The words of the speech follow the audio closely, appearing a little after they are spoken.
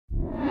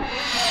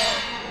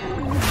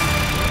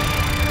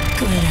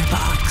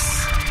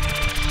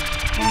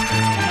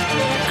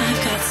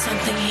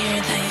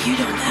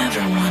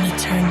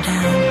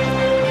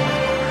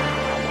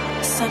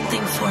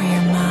something for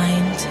your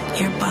mind,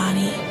 your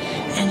body,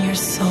 and your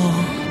soul.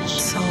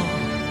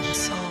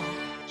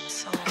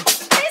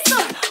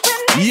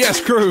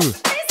 Yes, crew.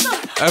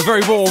 A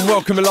very warm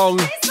welcome along.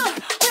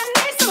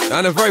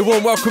 And a very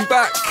warm welcome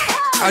back.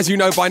 As you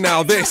know by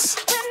now, this,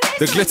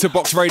 the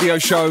Glitterbox radio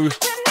show.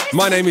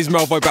 My name is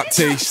Melvo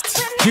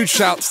Baptiste. Huge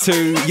shouts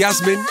to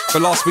Yasmin for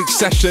last week's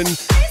session.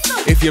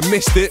 If you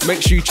missed it,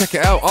 make sure you check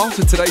it out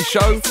after today's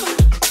show.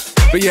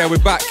 But yeah, we're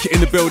back in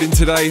the building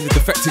today, the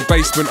Defected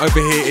basement over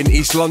here in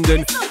East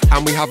London,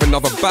 and we have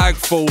another bag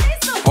full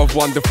of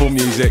wonderful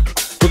music.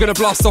 We're going to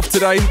blast off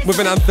today with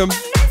an anthem,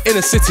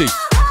 Inner City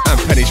and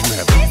Pennies from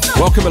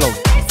Heaven. Welcome along.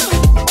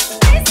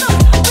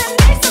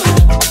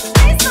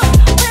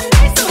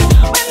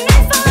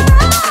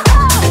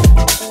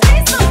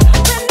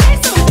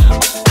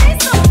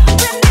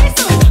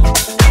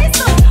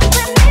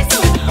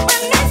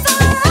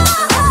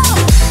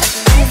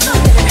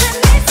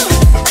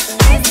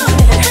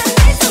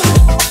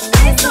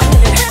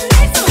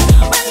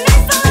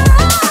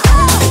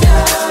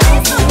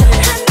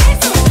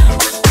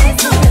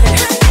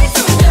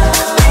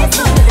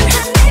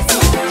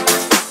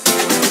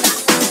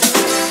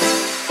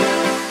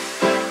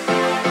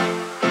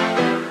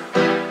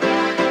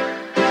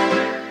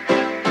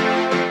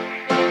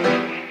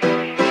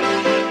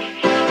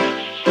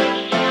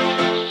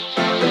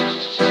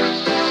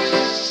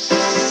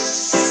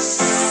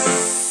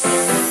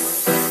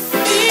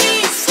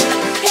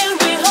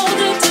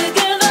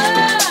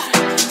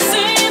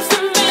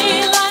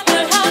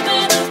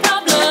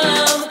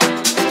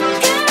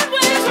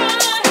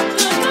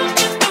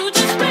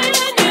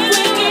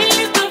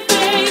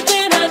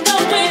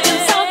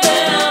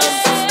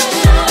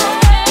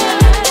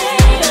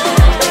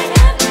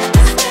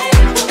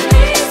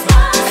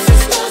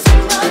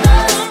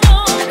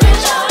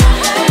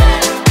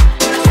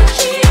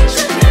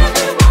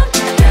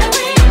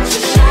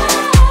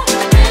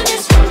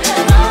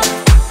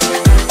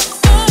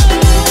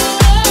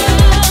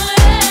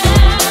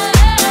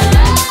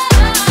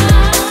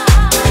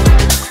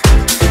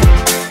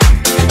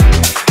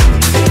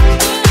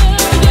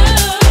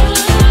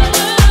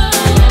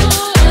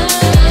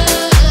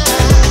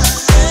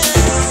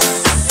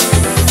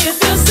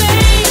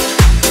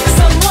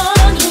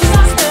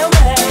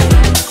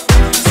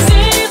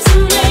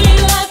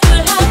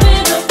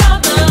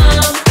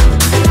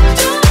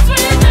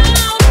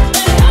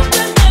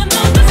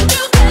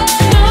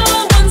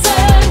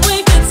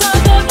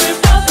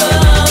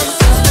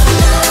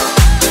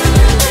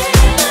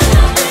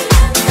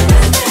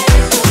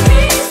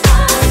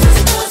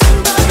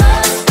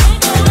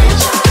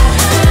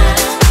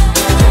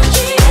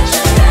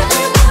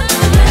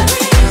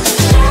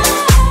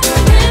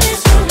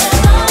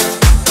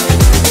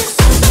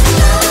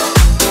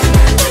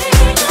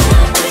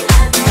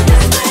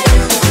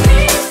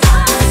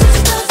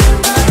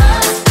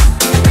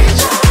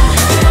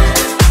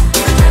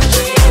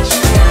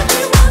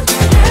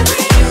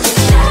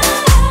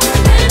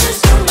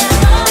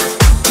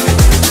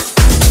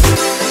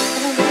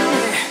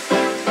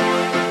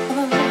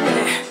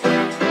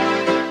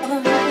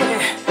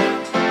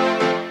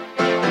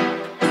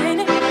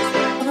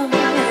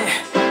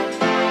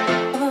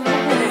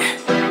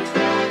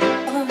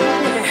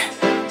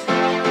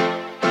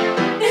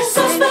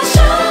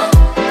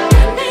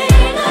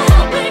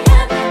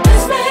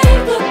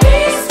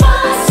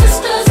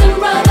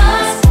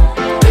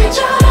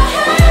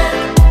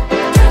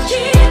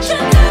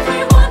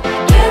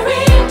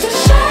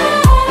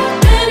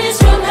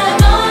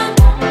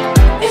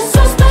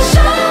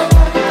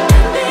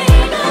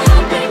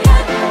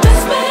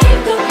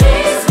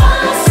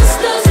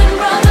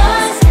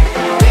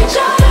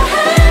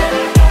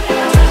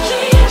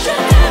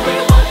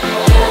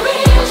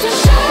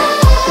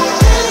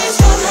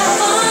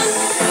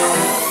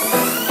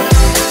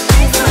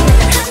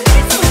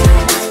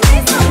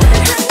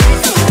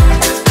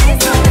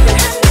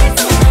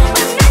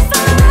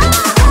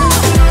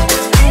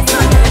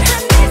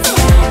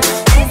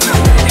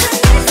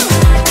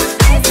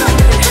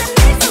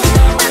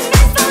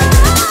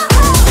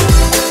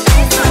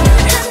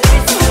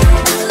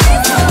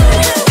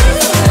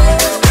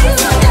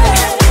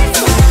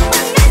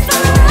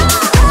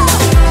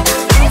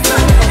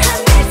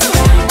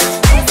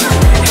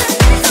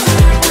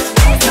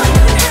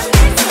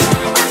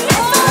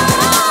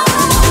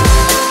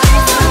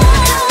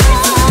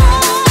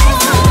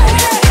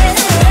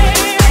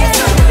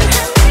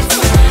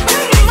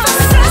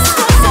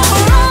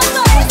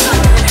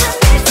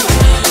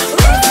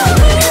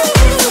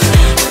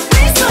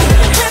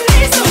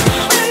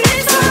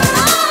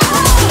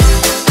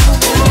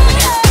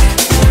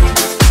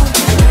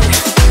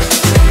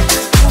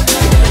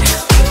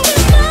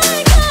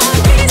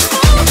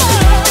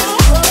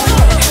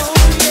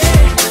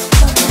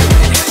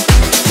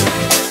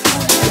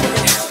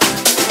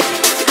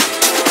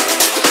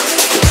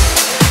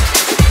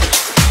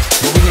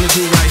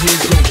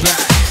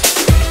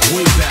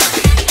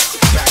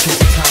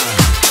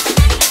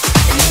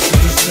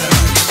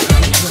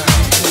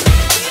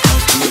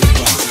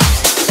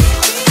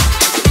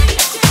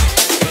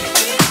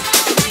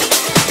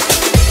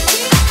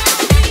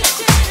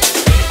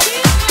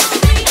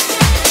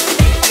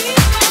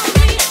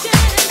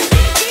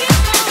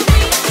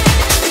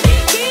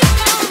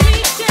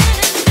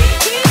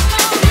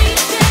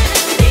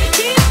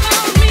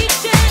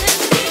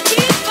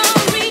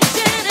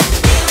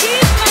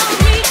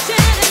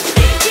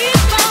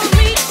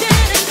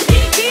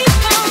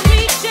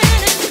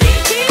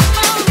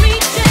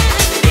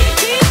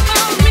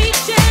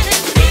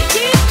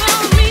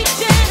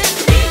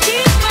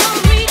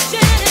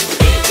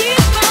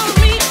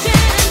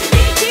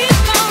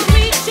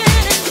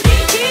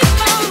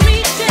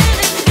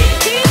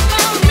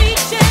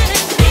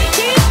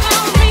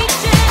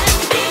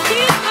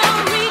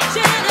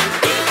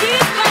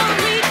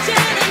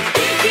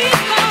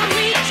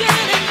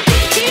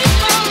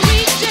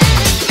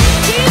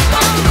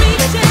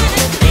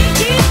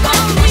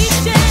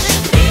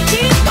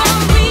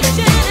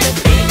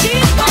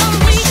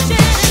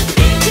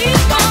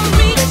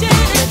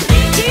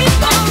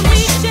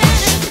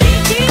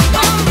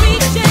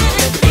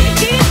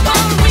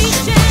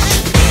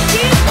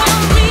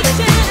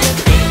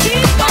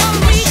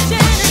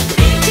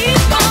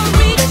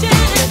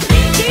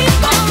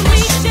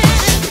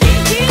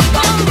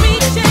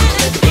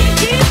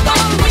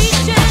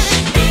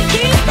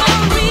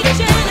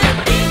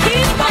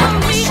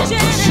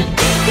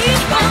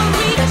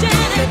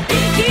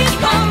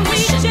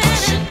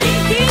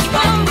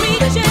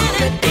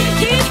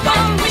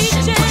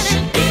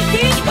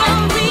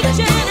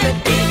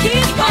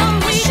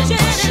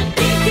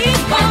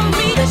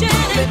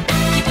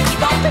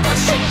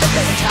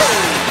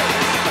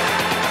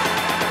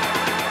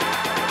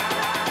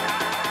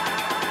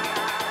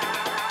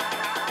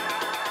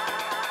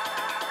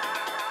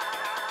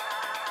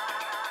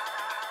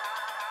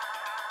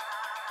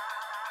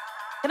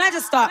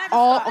 start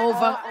all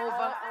over.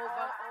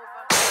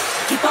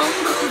 Keep on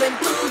moving,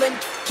 moving,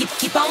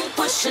 keep on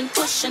pushing,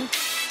 pushing.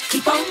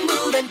 Keep on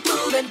moving,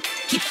 moving,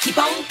 keep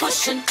on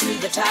pushing to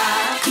the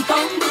top. Keep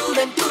on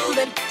moving,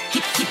 moving,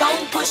 keep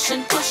on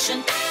pushing,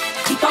 pushing.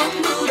 Keep on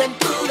moving,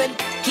 moving,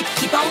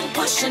 keep on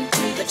pushing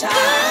to the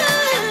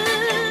top.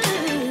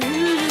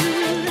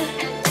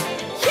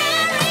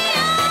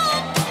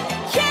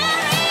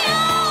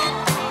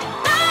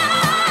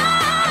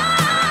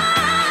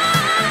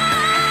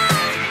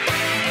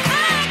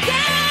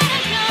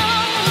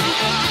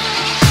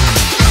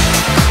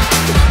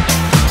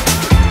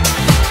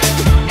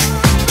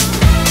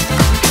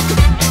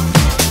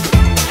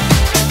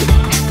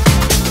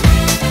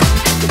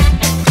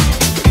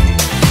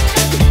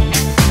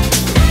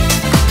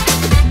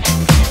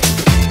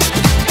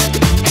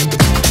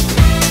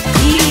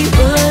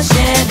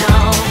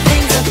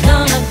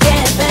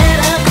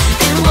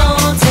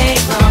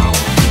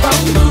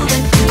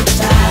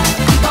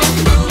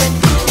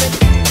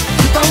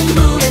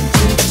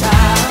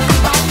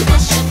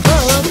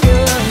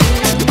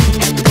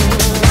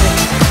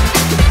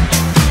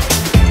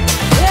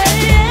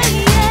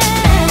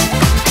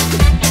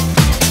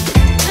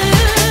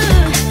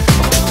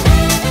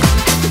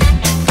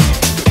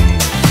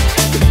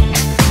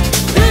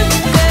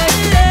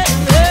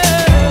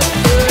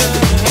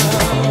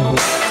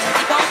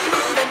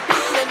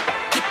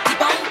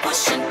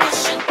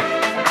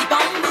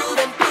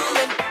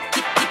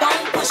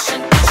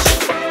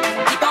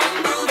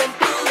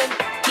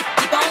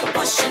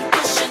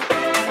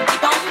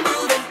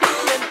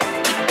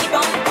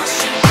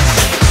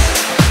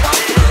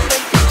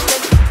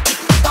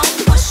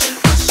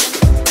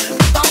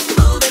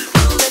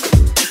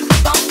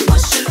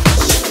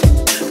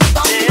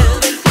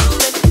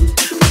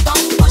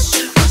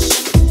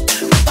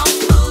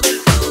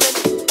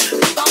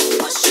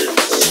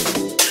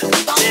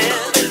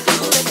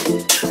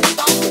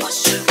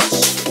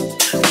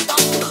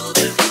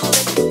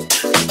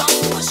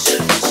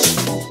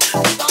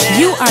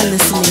 are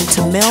listening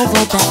to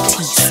Melvo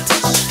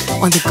Baptiste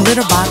on the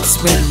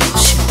Glitterbox Radio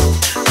Show.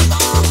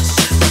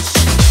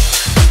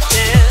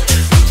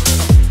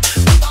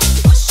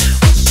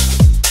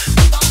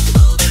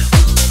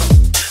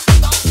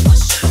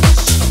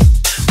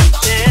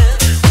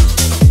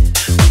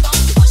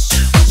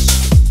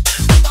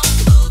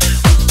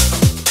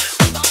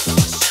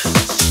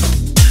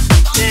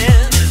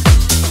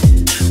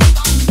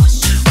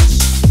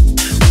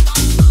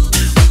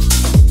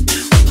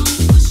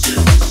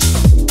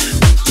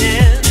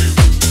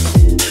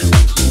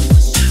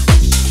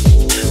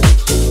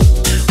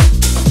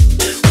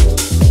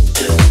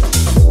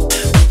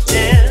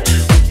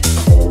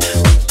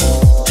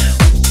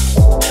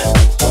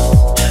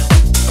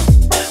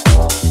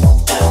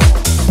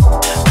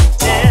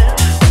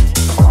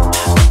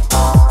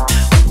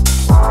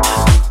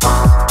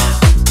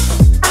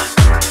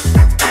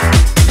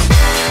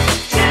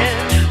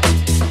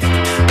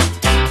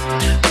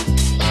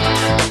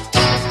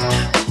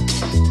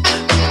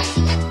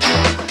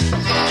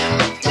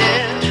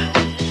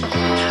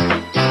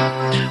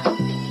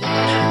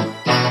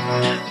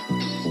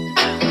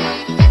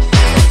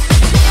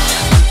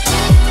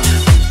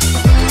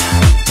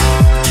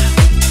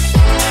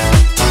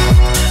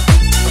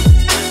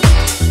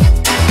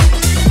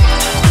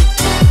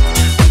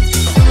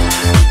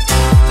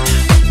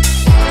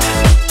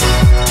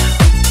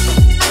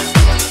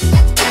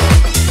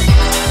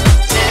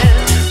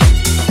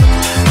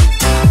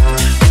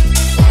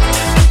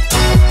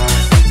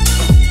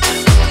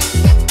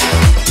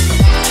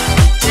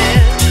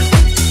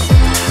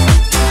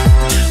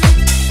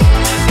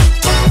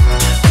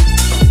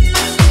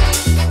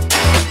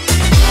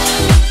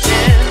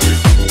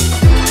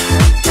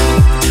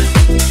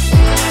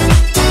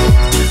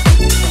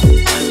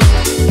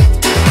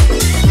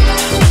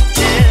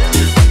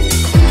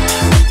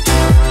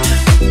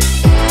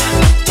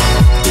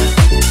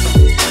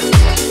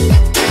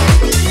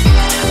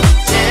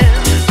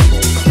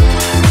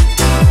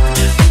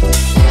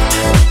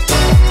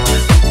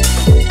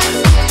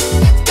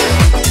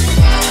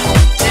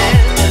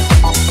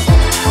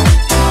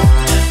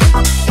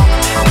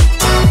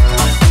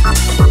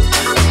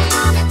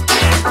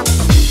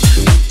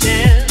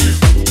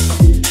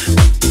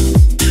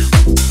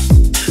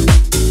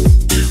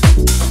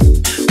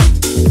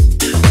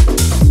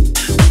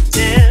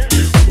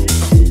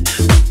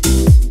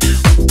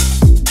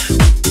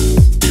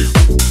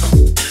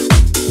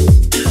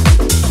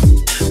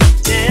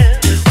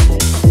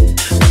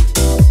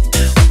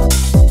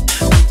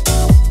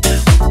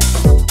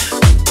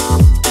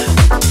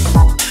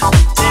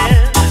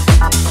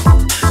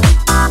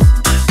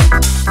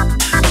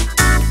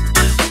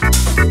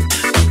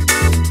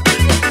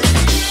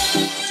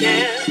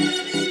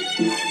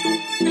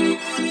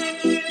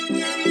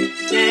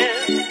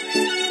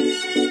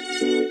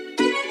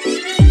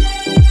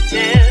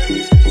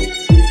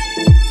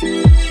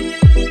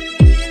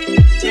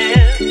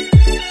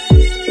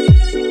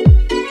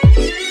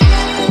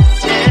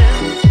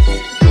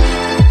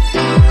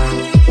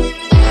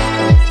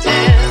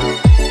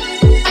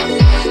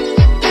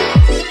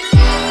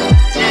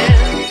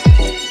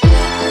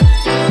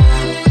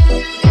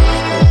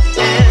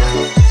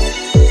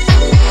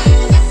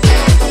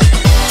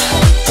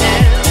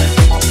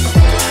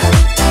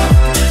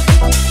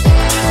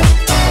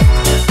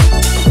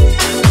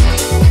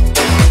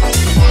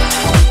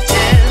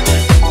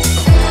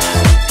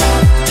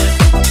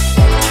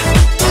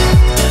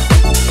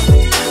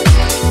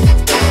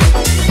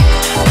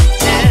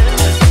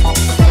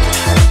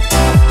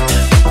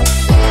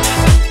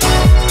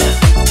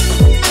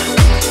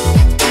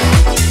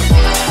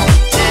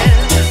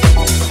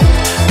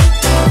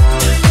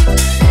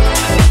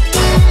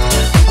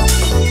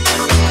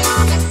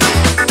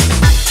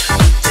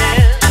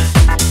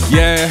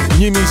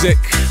 music.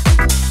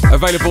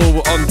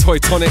 Available on Toy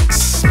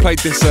Tonics. Played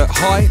this at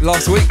High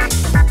last week.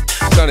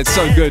 Sounded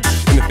so good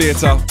in the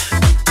theatre.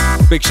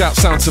 Big shout,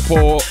 sound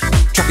support.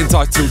 Track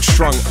entitled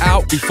Strung.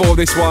 Out before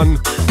this one,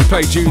 we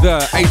played you the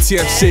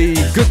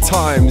ATFC Good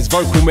Times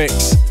vocal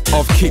mix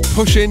of Keep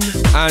Pushing.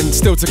 And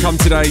still to come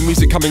today,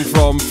 music coming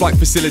from Flight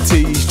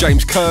Facilities,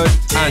 James Curd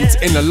and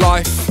Inner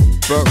Life.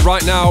 But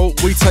right now,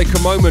 we take a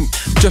moment.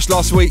 Just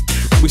last week,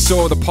 we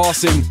saw the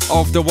passing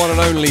of the one and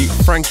only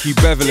Frankie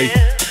Beverly,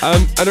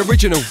 an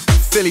original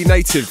Philly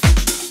native.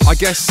 I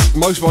guess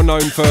most well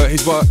known for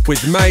his work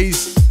with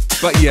Maze,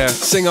 but yeah,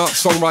 singer,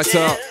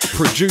 songwriter,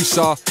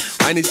 producer,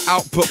 and his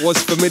output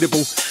was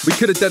formidable. We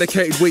could have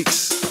dedicated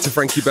weeks to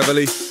Frankie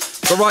Beverly,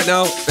 but right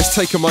now, let's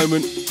take a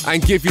moment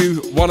and give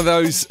you one of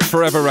those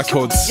forever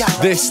records.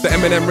 This, the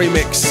Eminem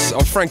remix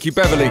of Frankie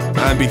Beverly,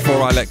 and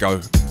Before I Let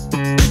Go.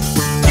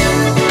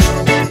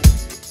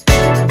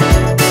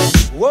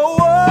 Whoa,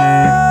 whoa.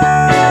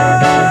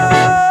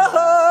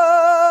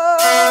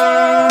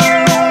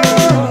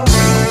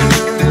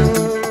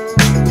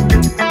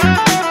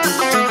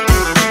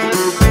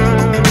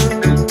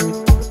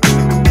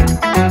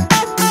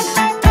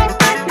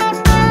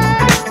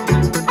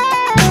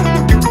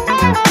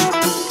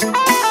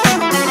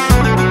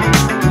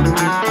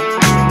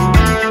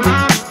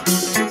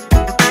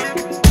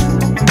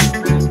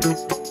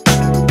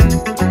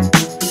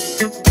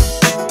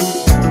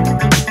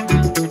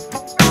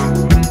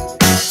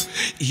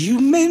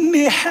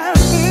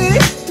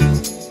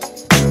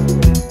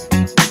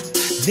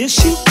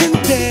 This you can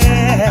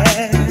bear.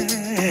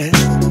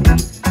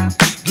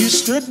 You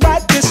stood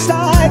right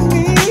beside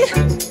me,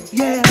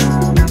 yeah,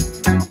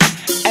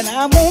 and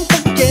I won't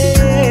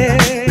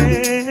forget.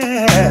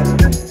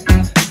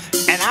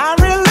 And I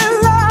really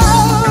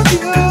love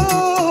you.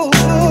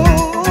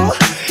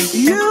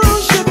 You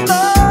should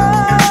know.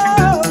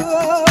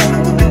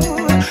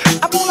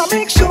 I wanna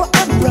make sure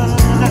I'm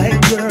right,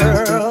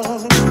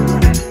 girl,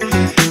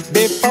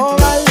 before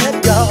I let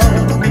go.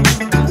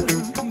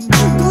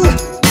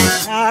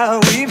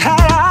 We've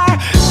had our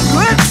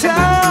good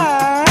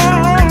time.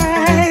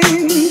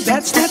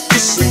 That's not the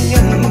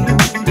same.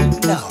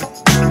 No,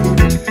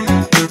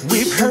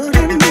 we've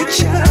hurting each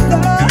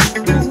other.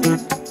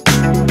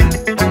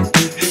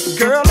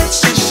 Girl,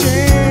 it's a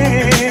shame.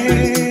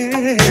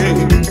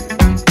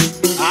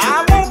 I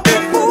won't be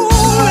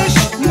foolish,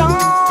 no.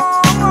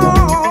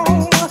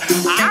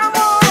 I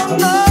wanna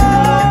know.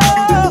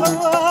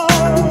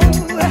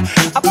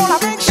 I wanna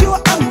make sure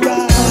I'm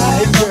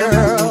right,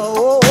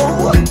 girl,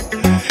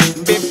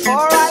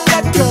 before I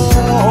let go,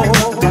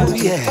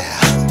 yeah.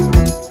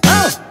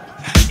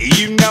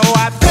 You know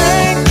I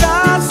think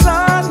the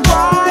sun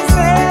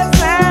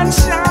rises and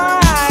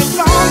shines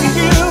on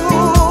you.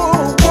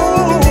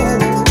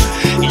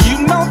 You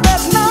know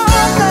there's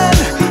nothing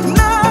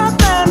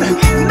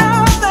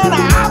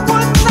I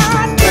would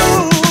not do.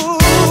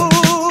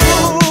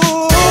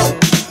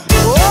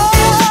 Oh,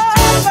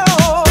 no.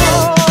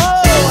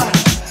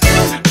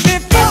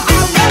 Before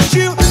I let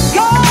you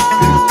go.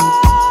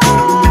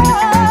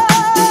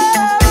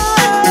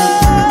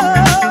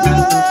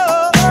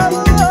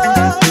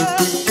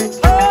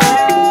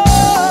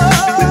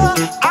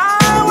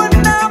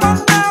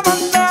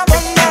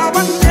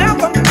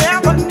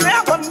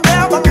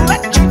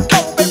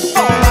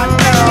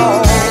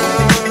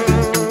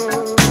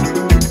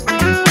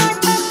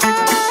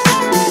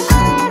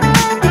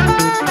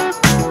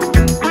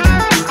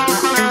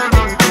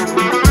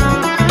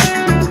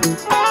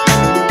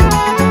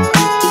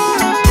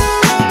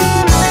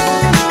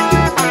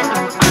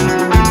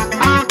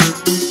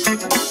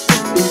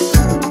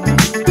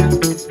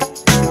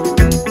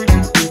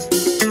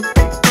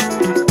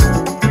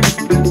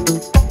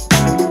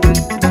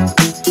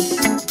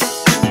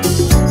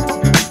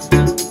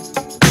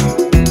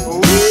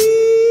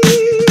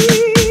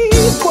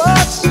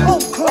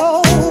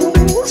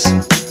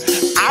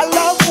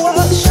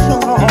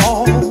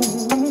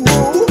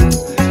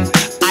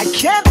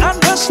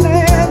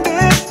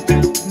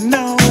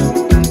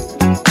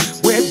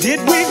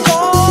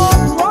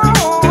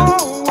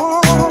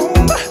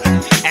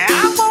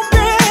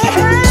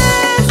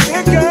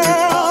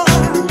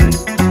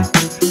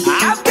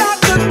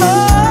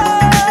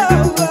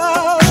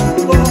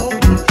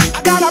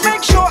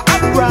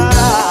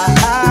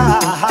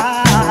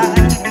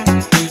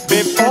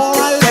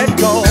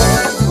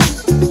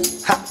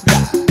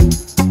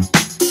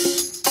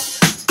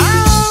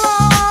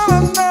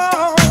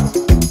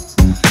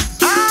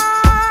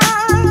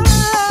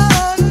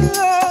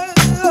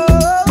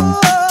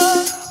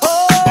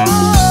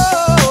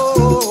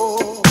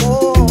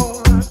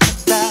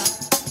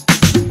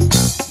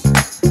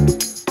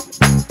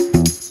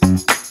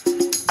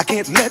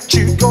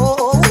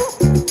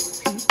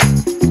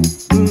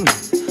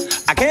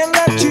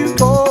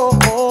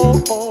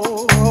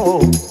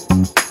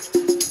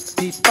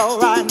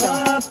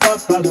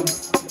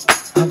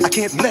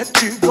 can't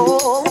let you go.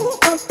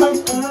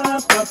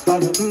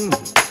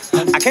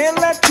 I can't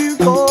let you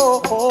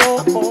go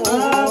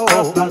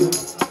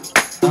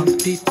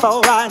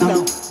before I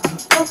know.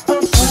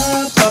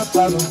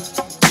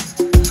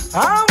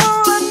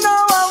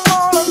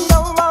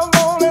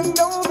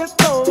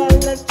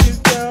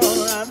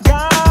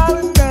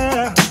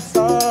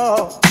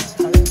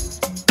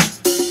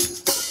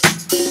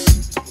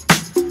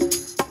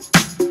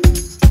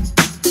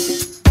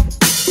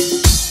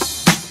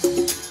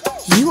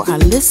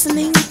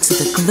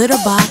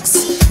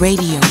 Glitterbox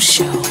Radio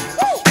Show.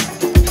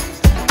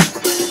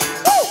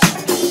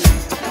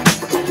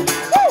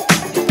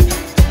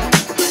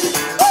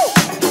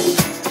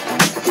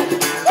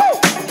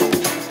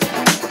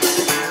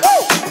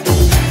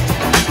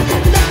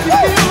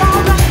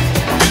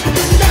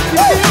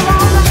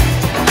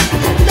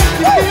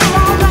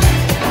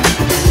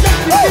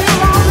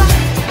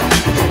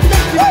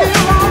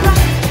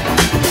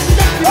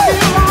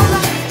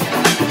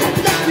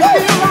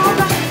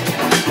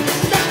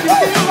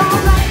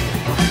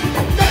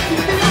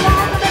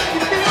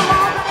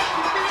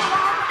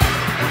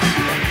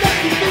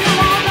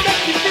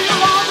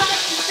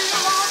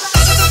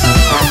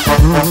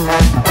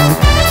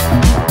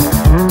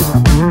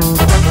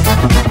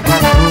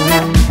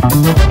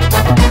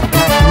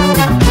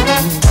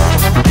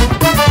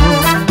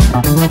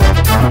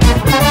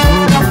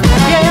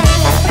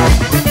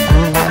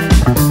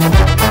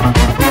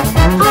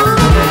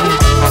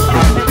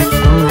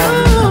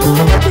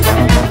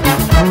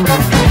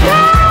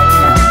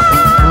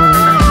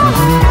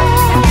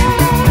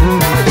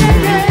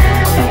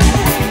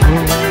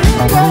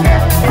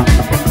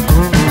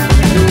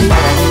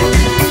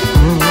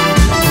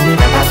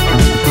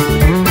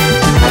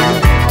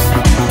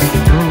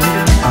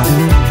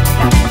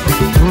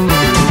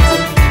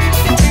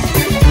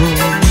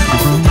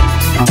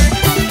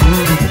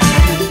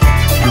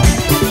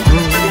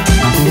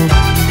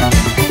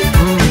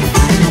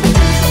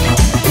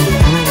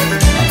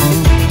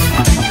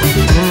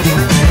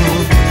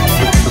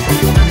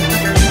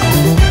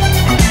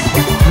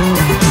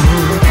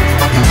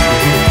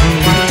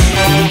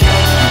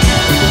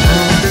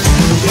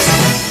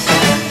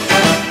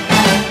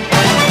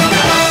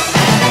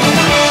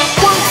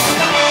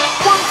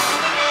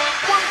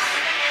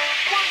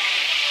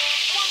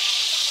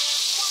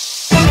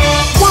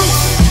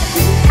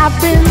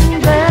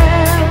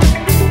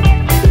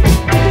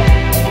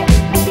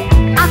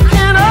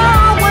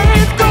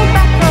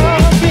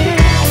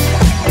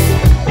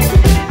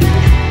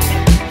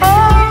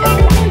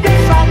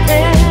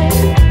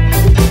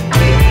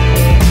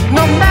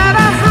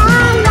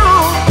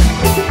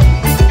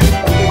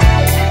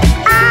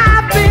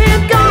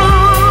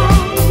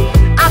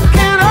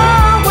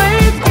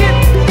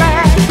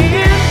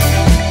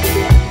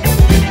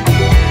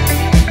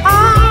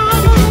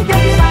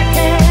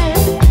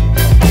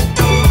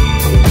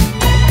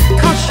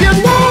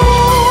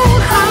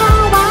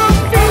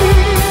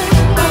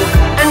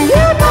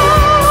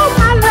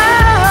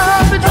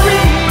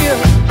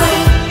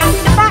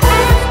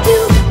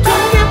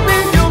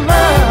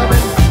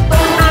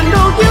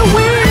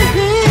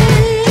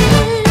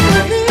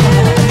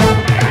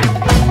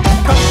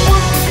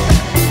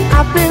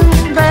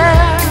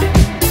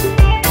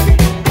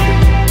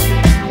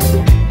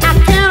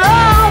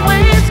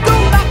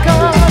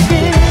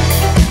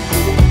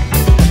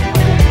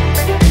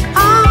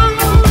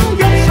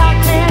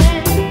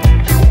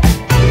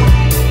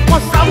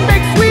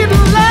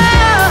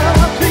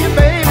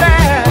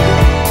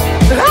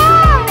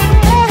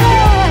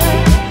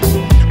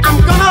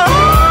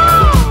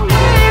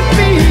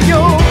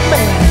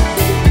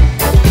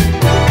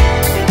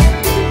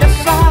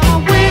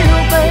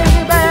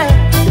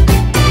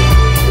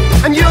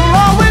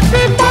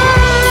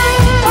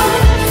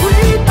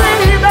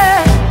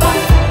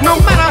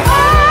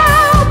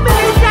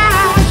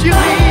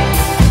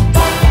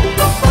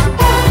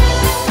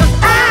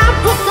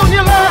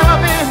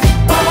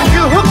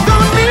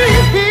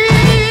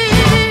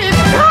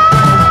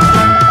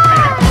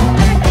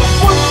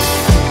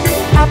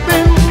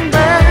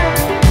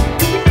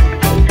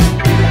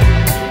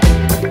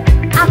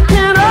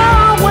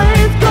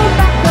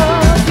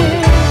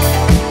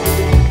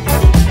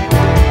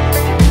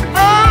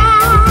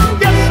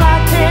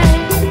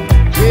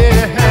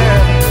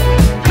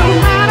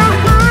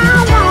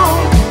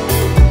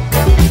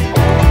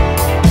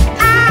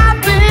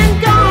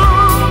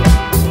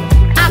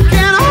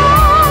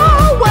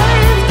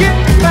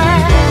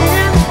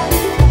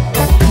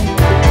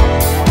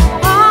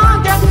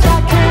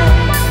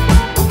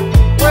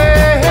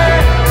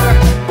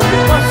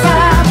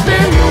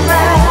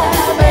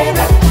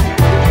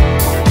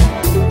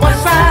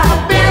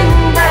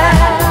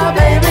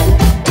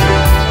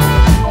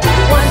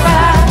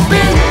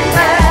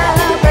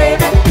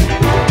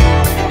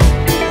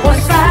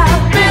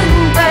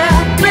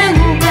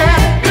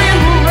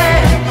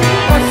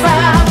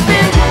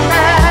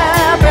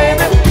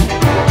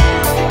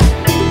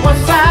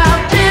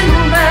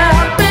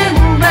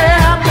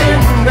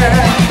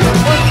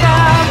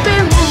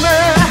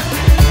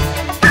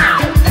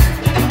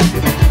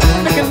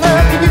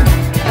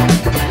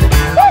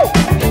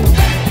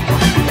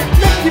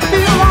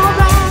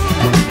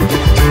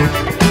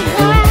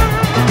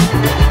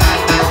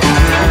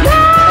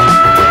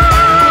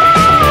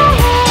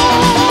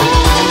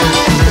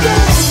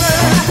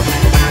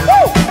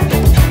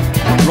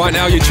 Right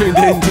now you're tuned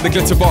in to the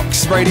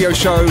Glitterbox Radio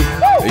Show.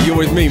 You're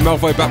with me,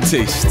 Melvo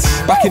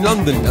Baptiste. Back in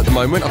London at the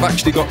moment. I've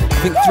actually got, I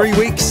think, 3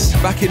 weeks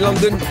back in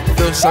London.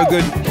 Feels so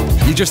good.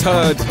 You just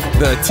heard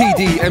the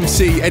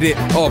TDMC edit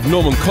of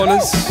Norman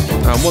Connors.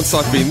 And once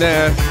I've been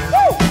there,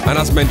 And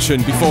as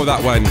mentioned, before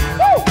that one,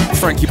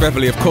 Frankie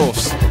Beverly, of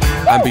course,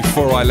 and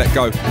Before I Let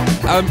Go.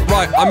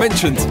 Right, I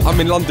mentioned I'm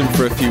in London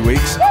for a few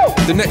weeks.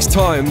 The next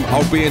time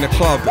I'll be in a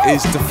club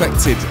is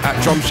Defected at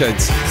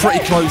Drumsheds.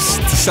 Pretty close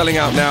to selling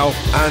out now,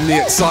 and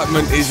the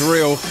excitement is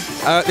real.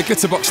 The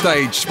Glitterbox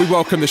stage, we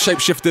welcome the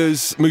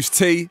Shapeshifters, Moose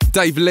T,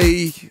 Dave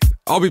Lee.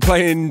 I'll be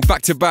playing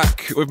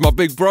back-to-back with my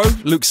big bro,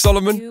 Luke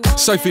Solomon,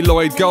 Sophie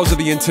Lloyd, Girls of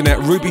the Internet,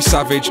 Ruby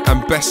Savage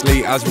and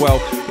Besley as well.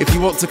 If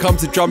you want to come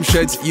to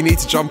Drumsheds, you need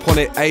to jump on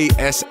it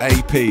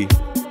ASAP.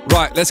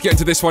 Right, let's get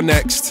into this one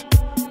next.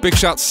 Big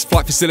shouts,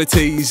 Flight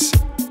Facilities,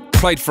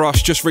 played for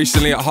us just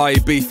recently at High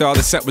Ibiza.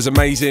 The set was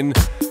amazing.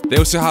 They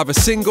also have a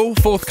single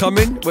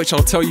forthcoming, which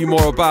I'll tell you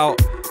more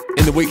about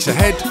in the weeks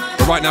ahead.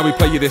 But right now we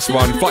play you this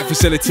one, Flight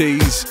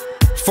Facilities,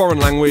 Foreign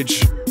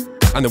Language,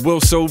 and the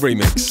Will Saul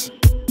remix.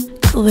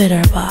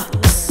 Glitterbox.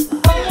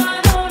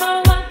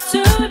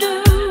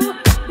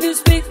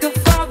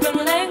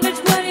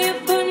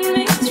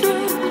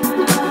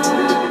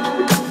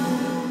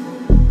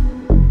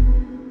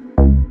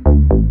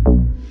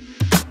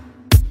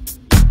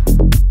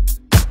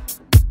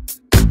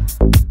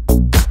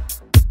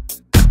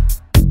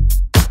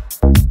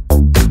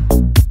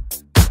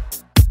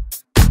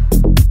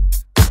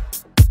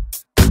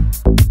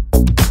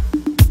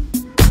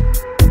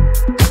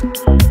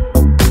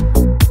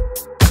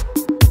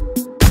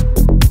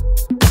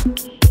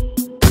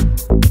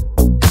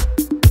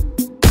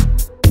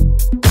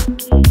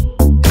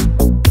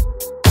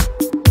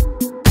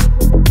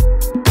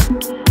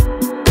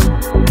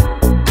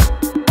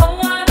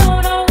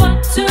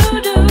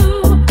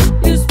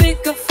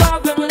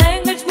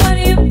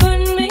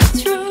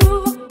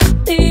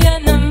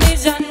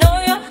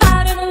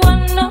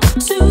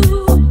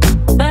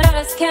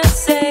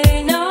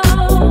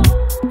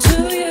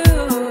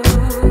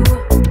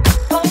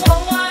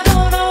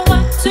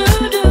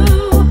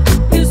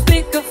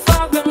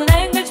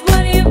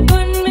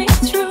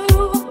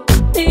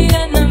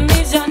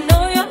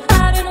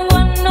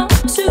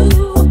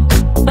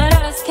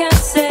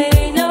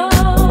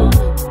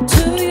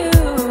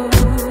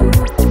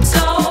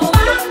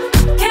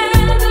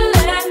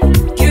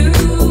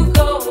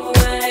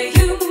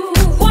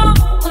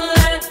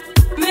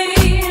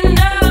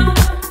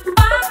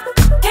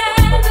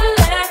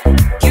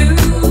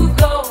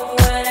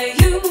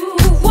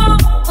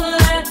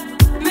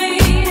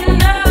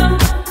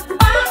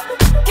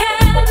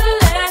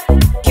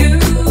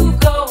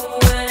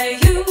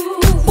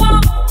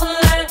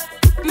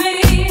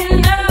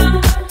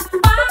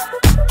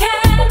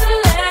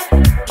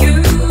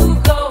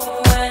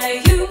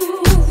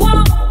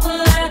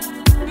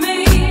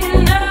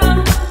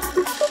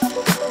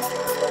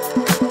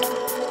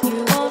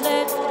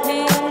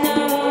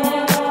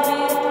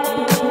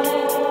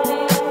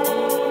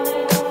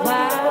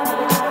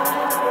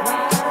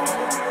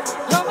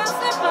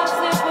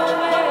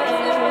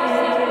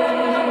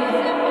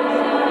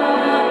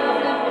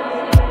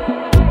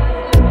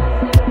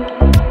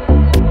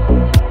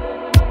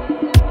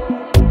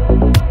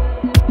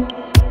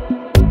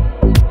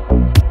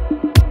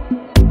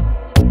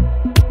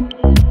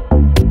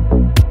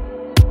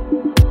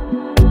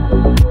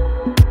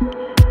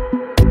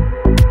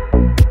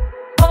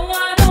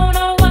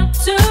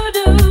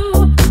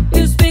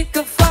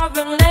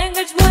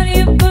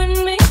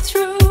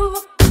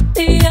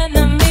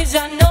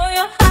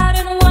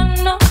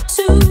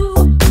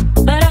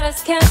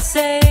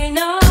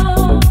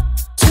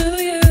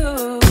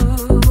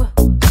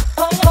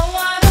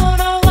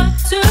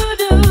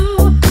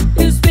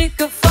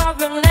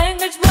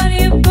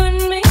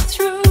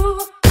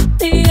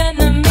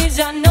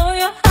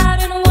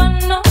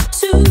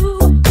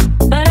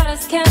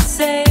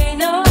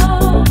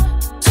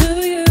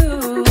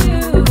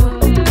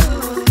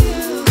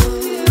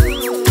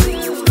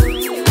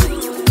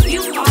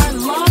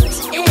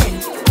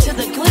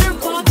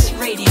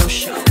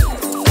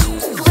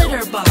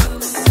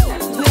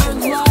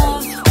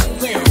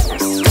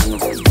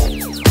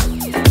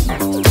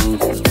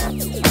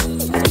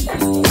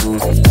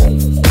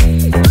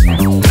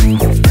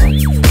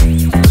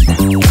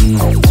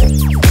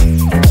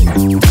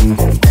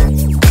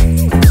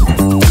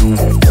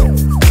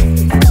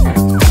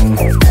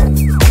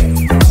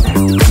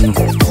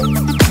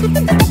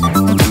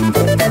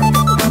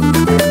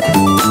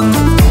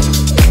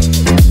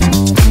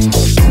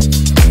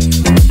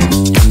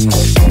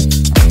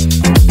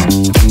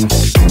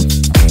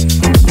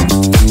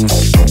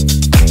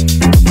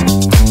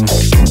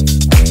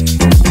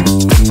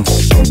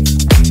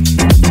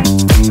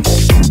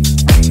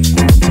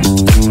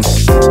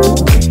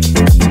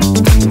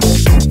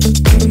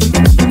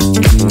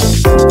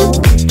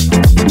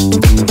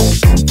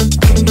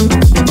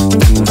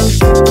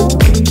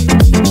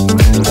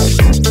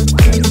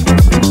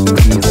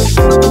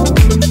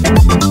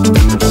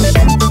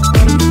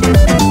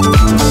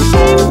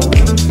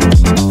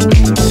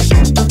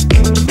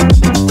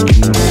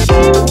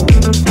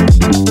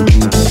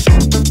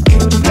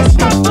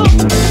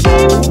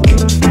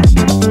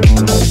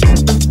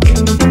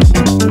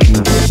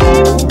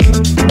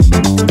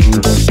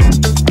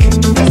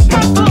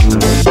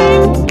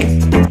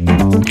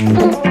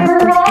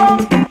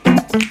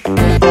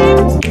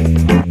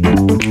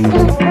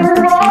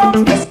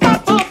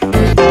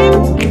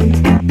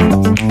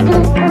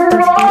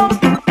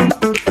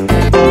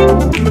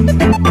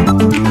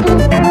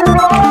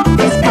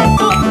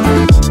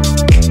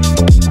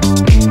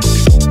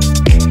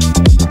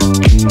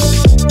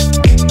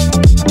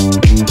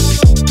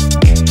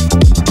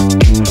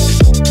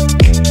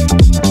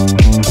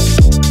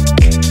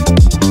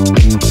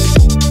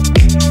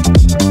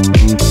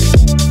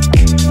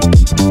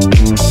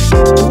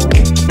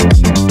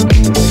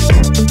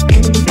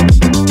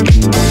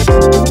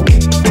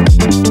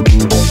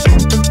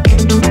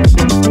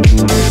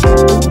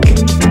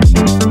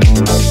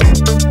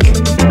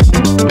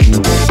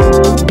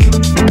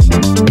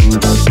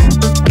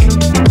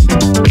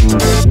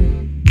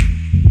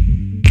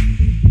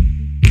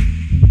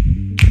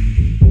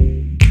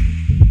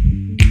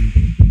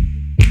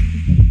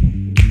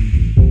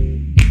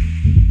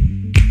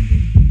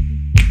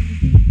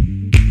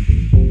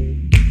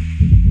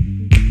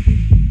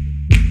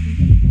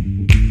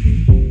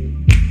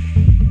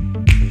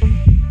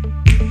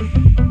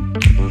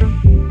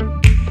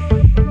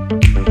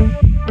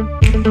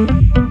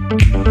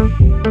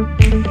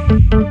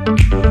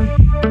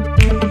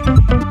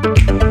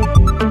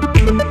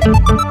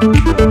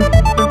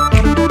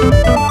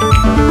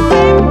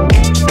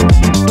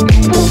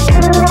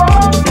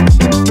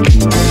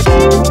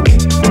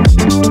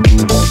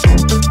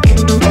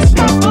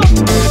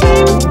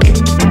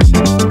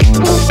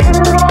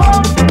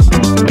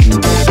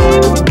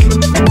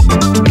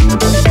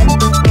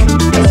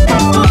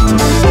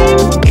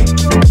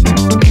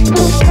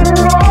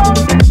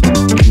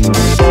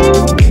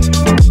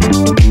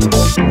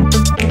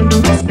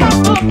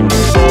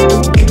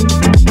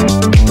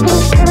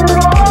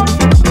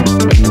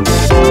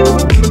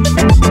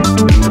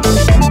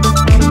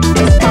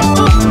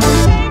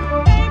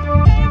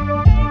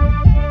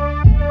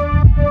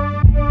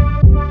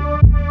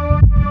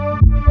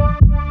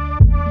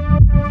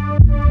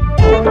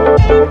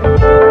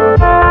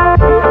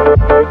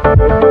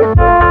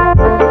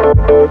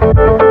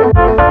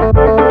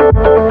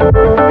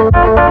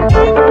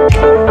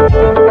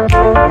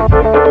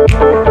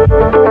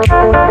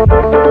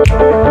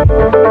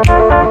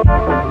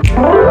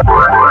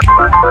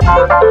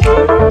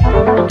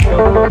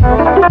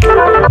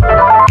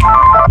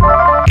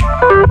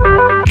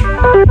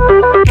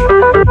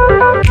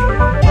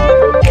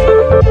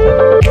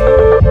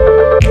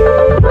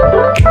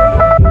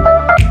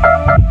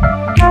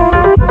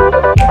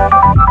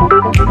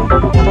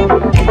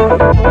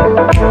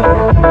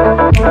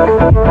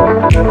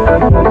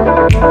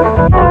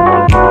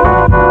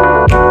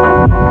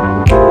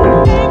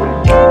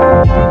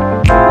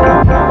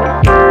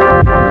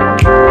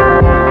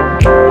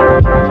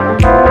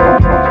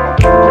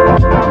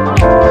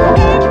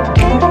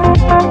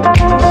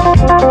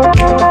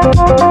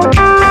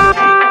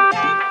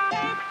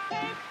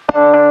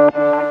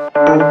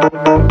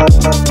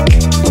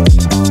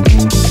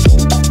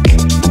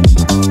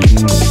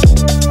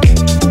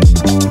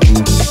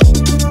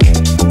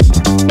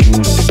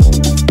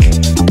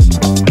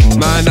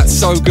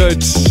 so good.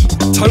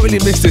 Totally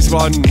missed this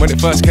one when it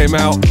first came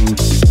out.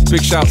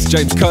 Big shout to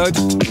James Curd.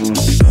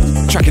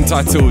 Track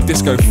entitled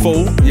Disco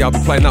Fall. Yeah, I'll be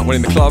playing that one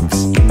in the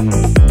clubs.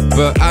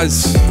 But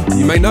as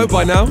you may know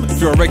by now,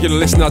 if you're a regular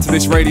listener to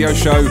this radio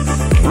show,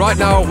 right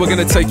now we're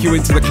going to take you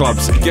into the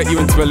clubs, get you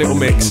into a little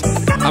mix,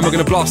 and we're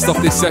going to blast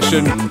off this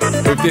session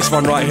with this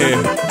one right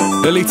here.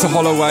 Loleatta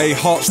Holloway,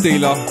 Heart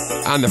Stealer,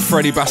 and the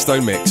Freddy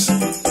Bastone mix.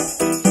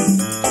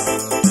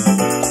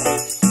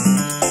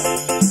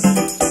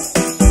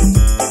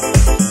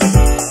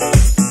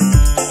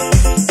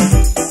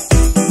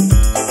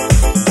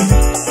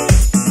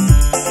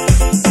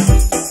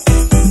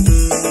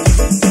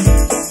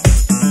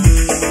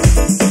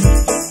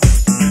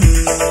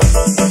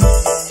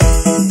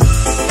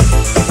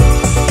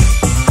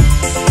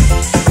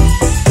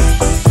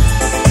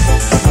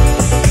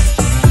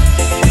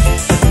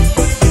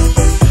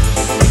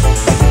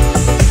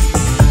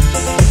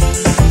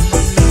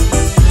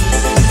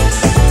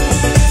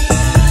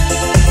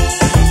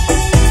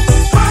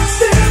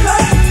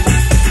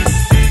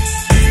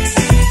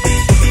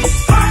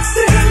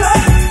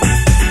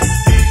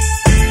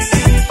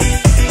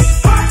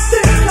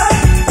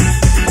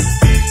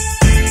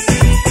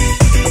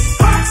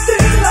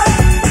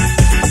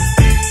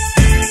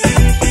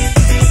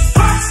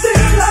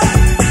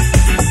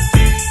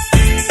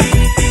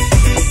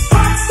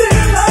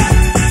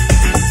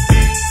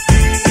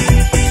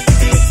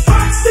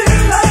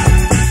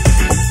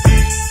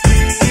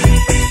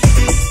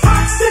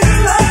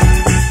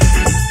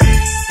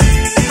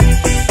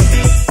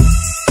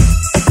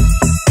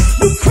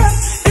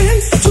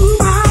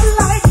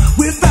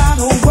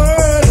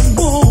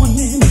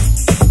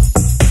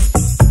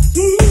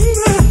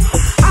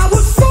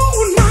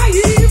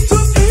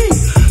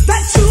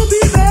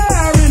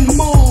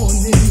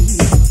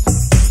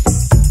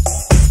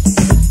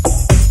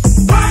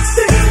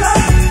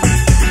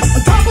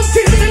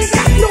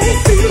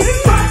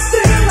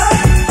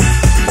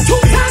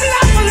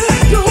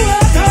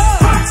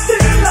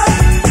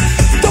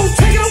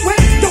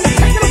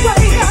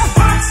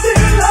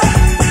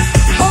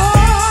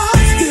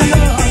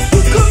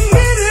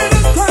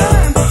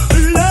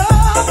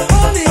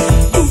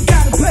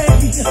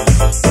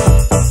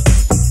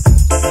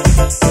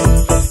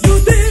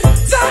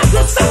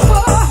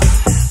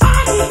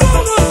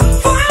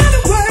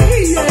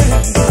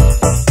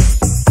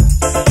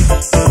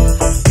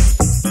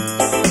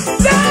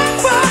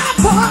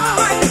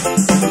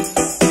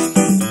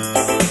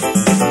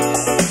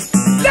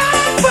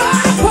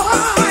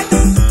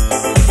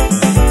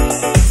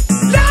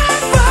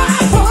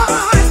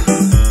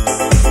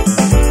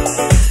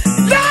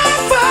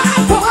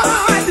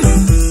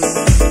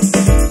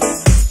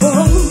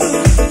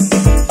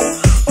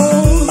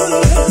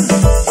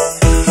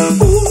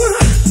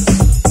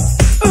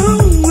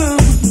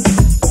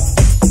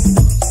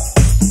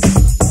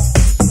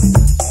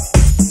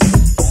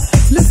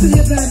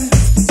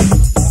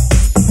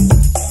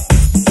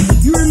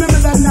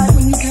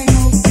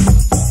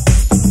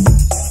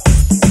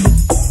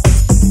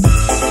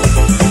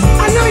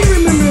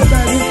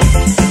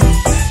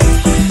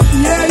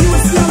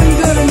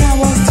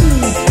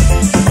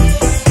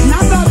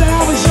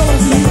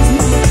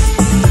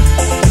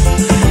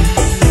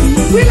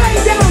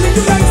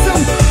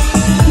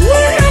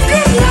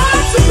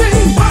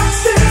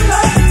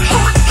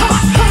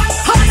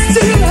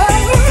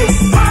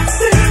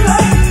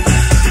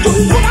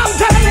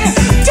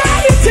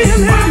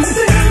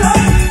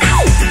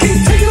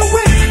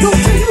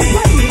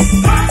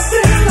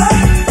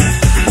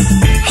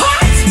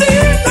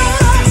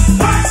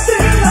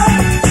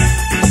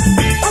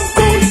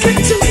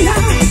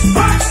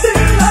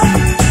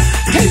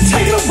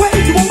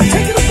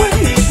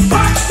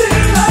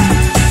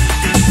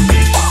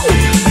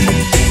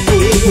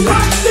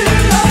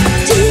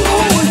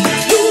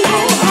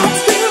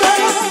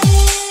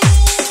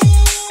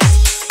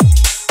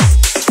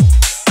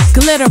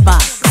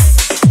 Glitterbox,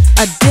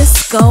 a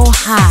disco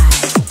high.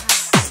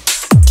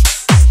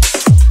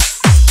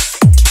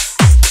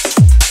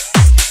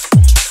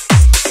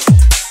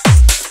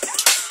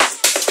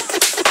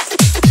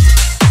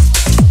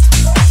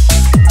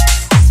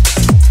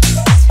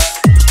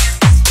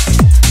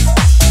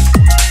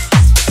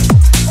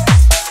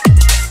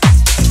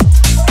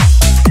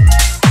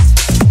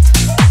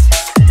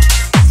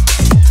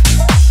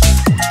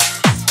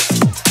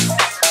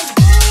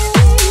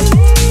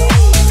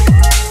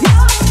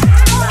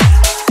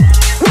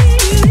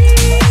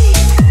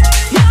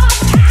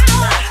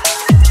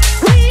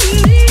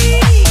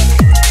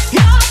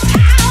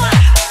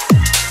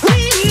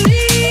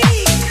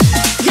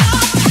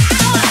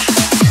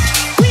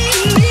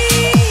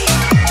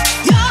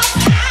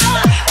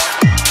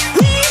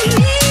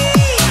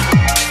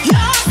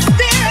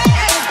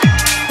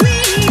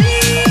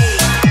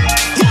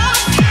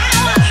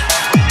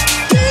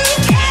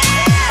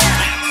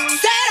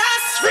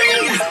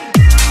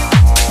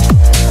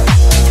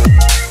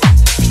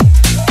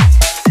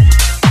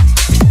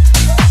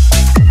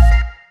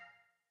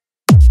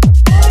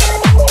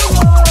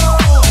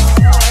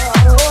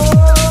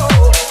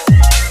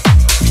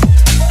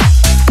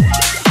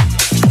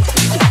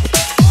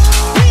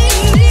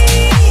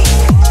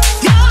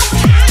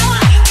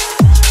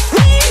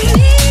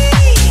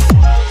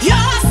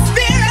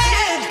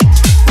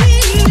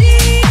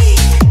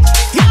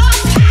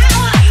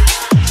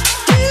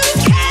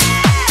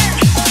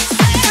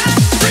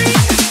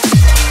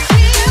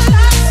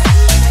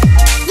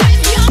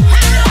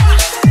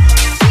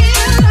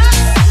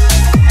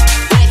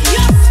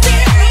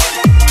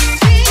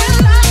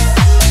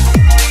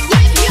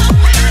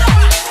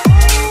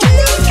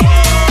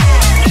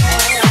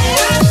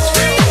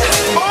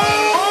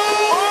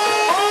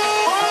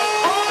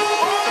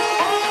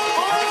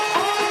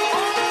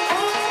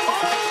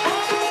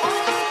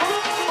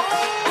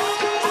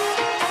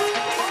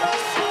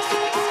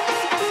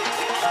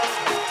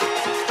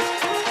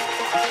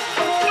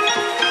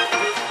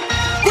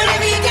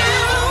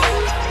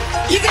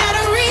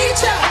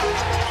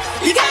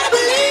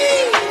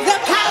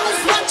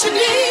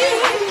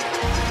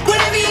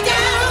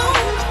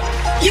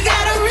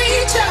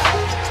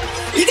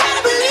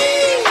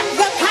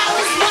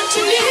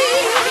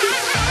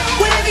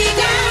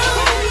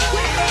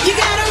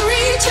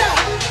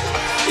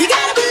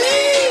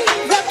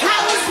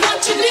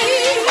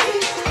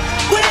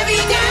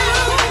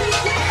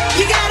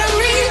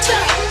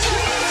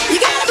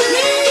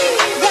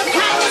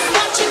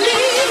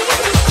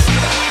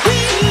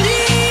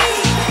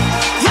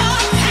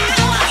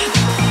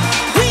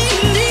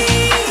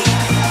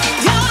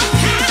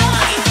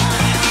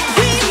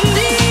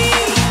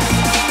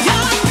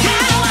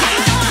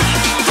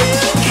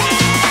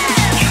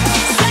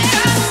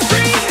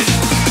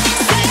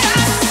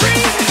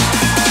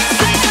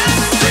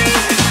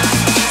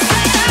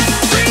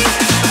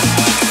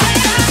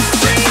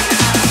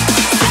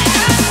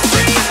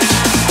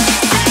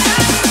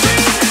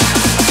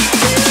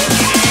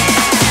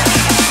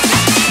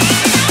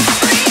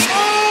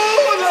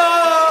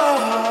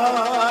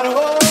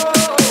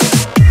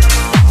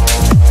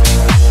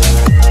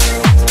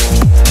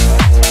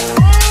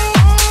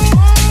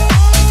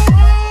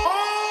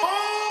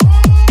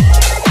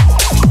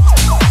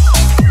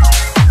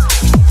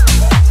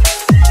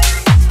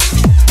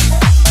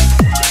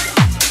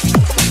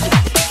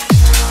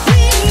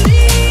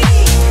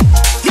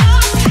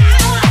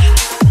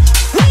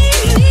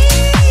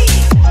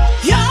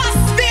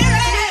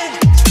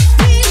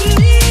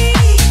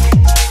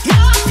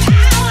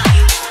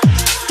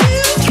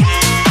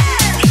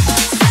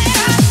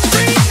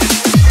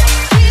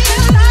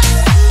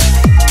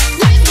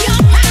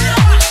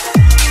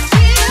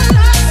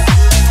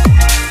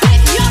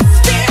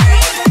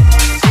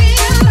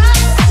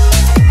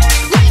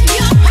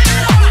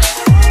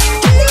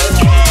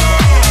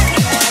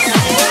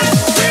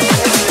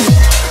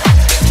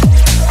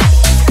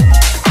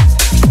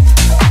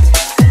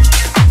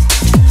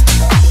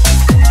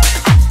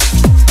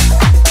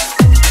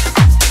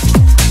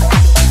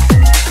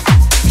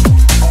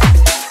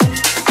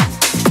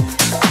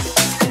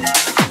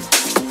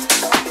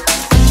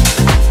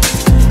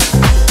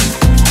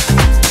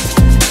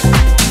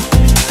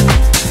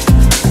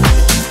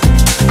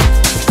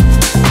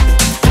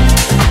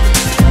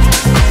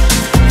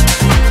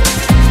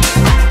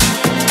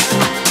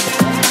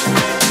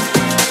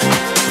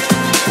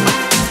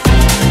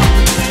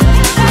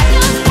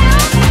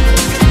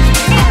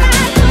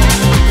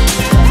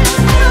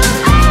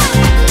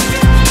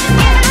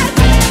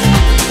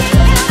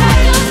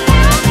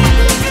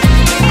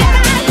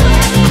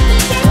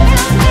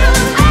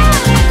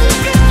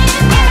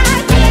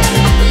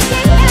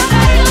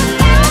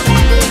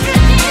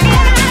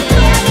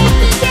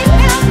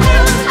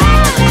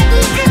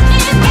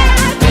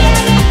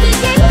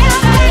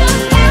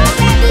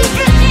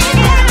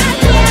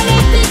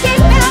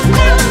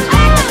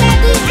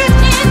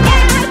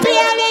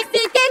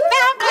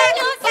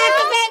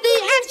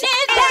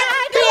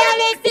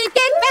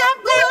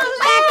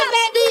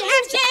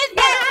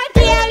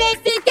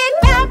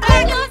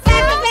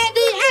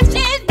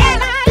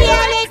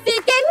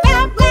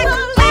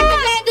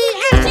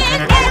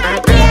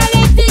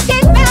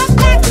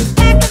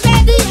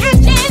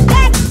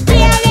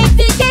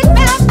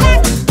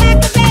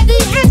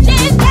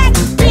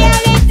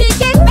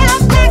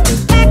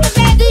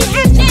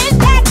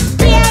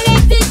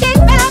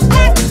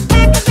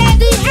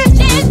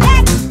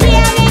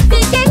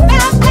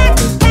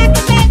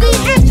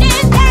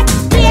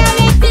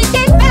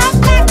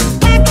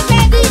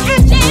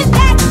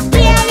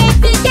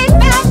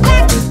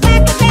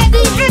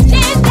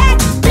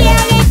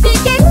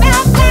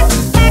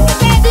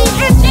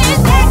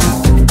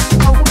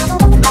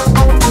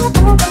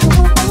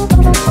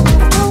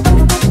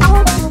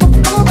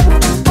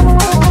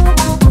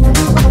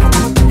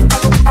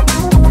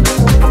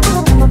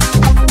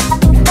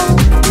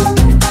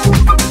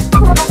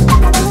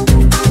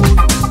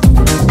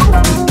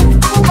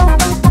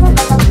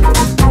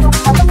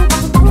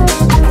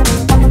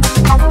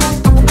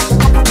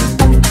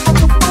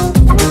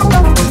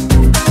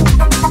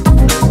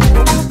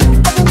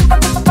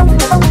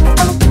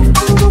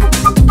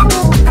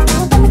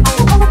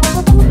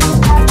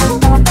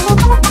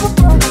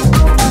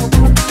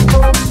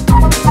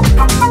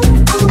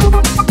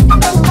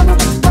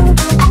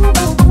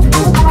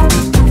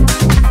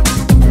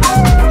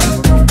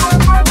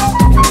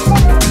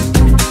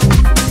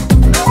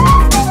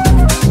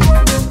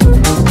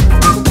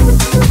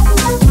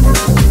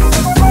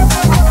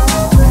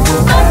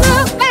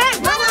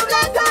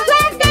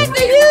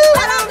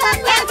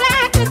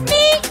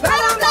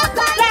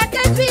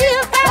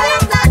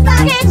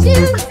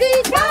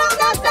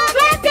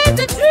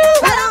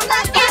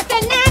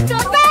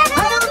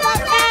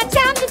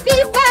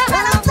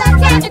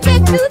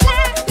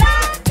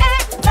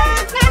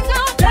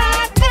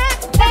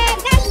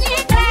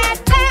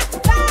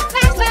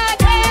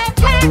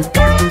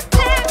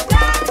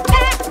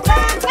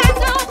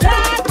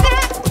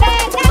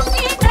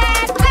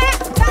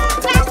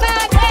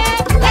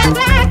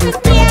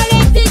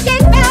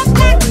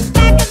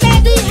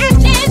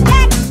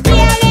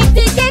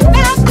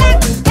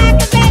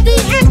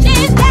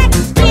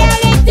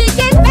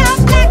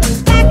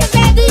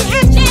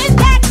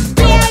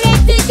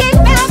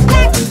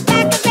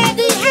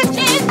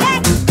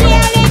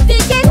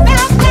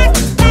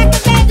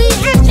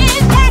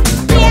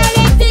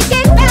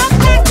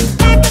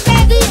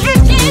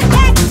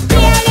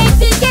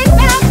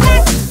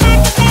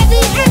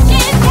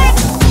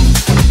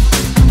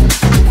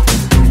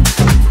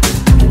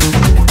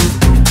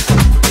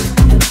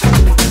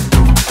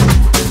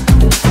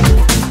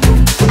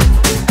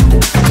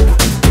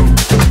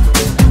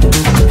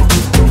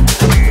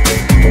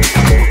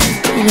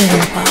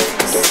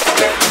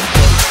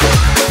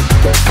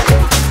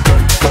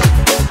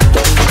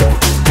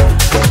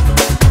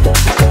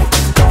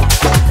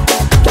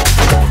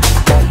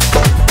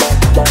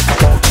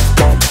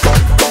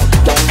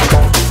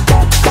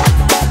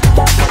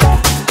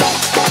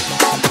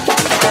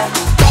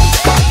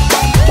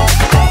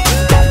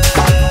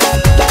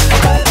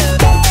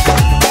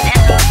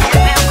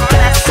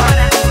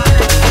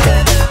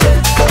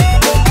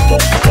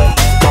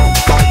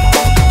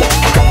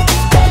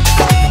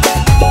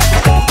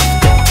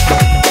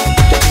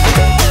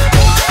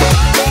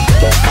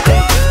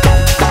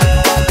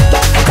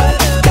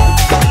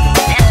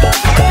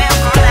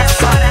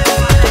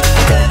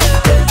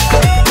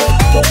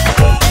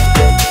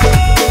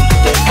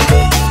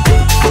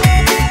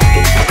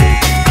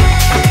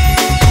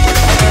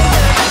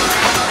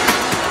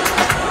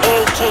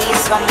 Que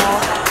isso,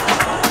 amor?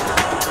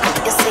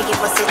 Eu sei que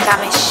você tá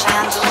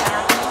mexendo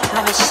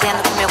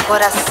com meu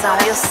coração.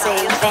 Eu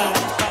sei, vem,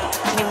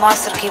 me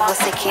mostra o que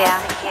você quer.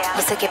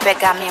 Você quer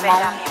pegar minha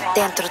mão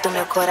dentro do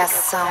meu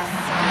coração.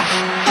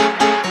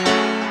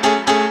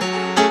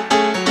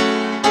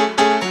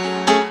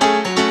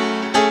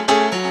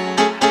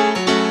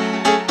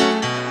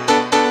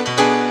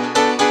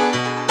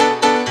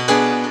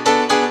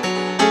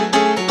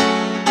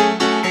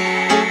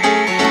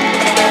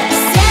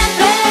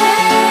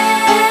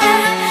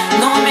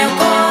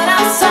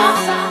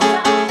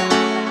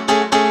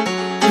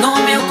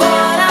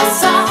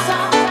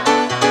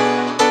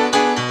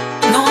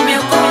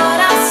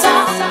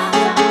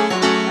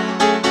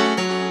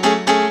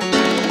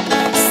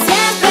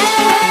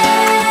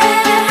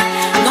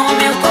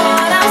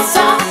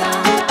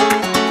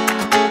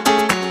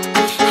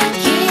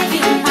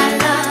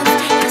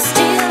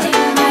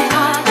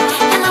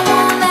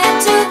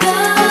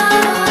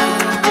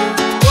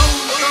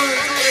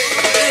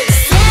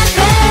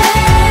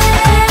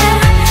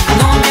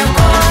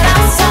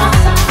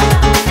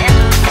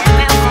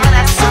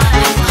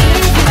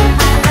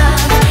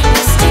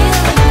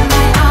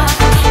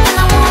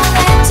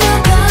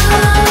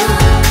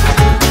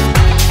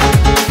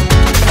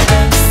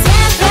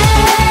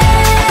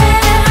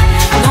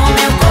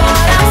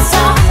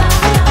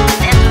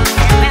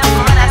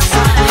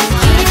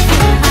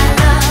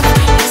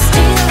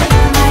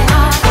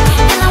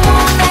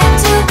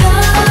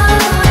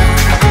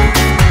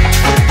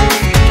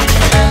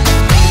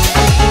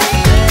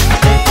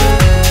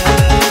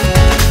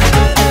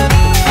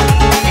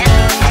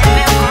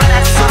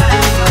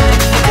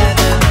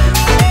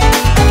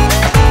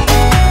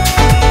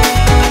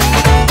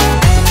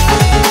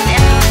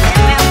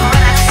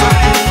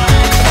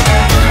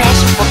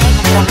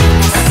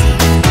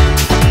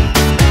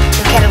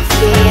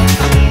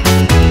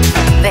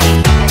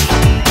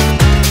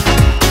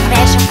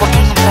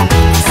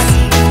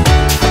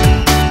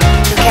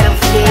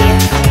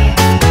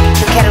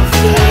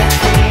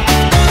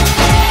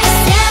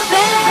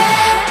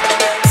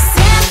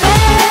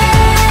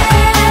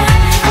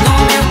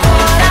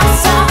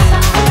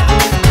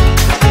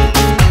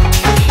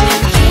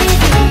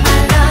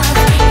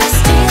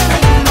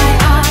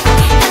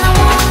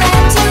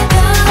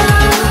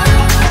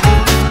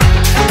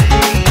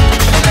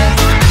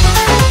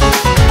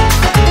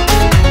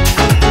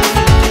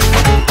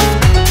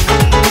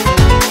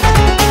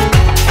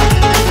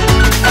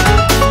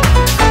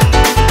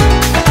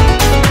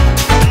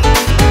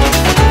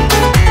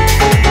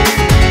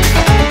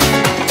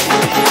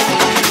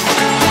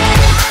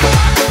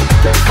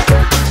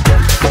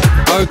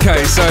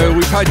 Okay, so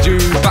we've had you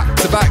back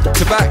to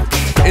back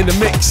in the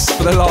mix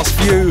for the last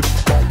few.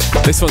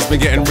 This one's been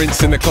getting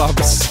rinsed in the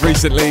clubs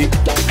recently.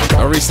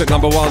 A recent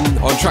number one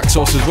on Track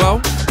Source as well.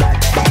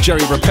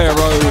 Jerry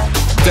Ropero,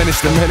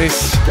 Denis the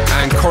Menace,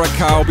 and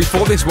Coracao.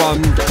 Before this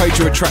one, played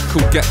you a track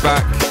called Get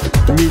Back.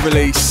 New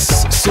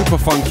release, super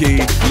funky,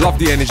 love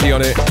the energy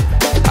on it.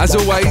 As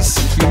always,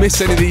 if you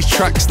miss any of these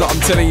tracks that I'm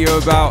telling you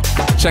about,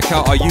 check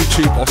out our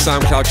YouTube or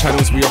SoundCloud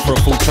channels. We offer a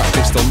full track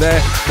list on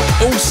there.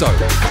 Also,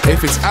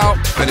 if it's out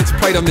and it's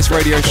played on this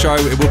radio show,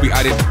 it will be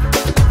added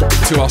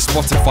to our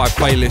Spotify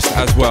playlist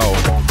as well.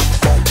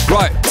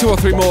 Right, 2 or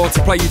 3 more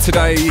to play you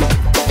today.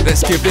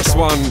 Let's give this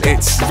one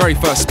its very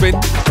first spin.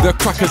 The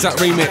Crackers At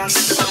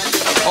remix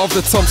of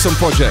the Thompson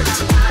Project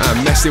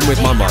and Messing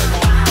With My Mind.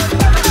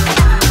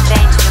 Hey,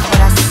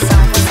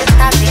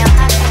 hey, hey.